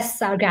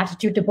express our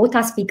gratitude to both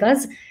our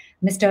speakers,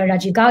 Mr.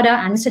 Rajeev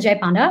Gowda and Mr. Jay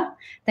Panda.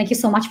 Thank you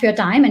so much for your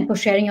time and for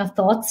sharing your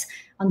thoughts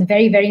on the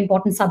very, very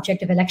important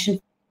subject of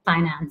election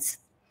finance.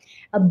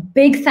 A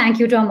big thank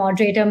you to our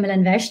moderator,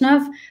 Milan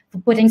Vaishnav, for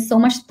putting so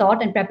much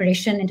thought and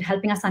preparation into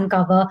helping us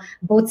uncover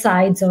both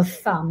sides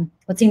of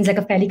what seems like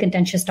a fairly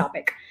contentious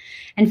topic.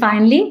 And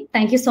finally,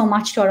 thank you so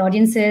much to our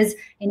audiences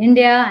in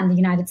India and the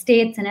United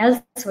States and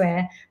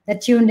elsewhere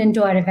that tuned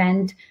into our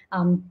event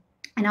and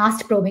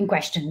asked probing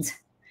questions.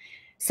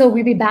 So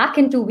we'll be back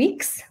in 2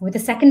 weeks with a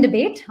second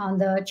debate on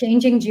the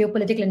changing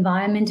geopolitical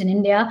environment in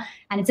India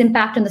and its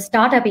impact on the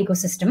startup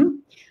ecosystem.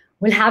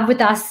 We'll have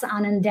with us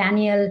Anand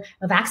Daniel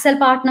of Axel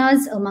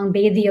Partners, Umang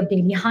Bedi of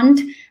Daily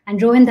Hunt, and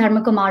Rohin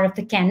Dharmakumar of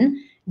the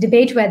Ken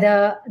debate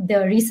whether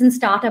the recent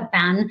startup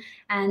ban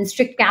and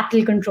strict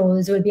capital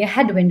controls will be a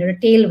headwind or a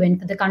tailwind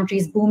for the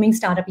country's booming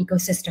startup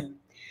ecosystem.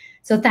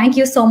 So thank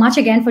you so much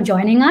again for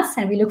joining us,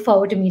 and we look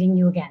forward to meeting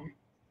you again.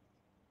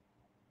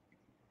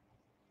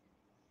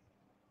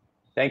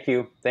 Thank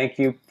you. Thank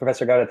you,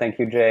 Professor Gowda. Thank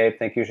you, Jay.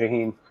 Thank you,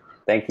 Shaheen.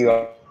 Thank you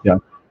all. Yeah.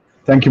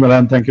 Thank you,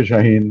 Milan. Thank you,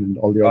 Shaheen, and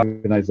all the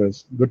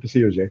organizers. Good to see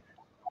you, Jay.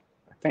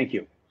 Thank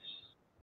you.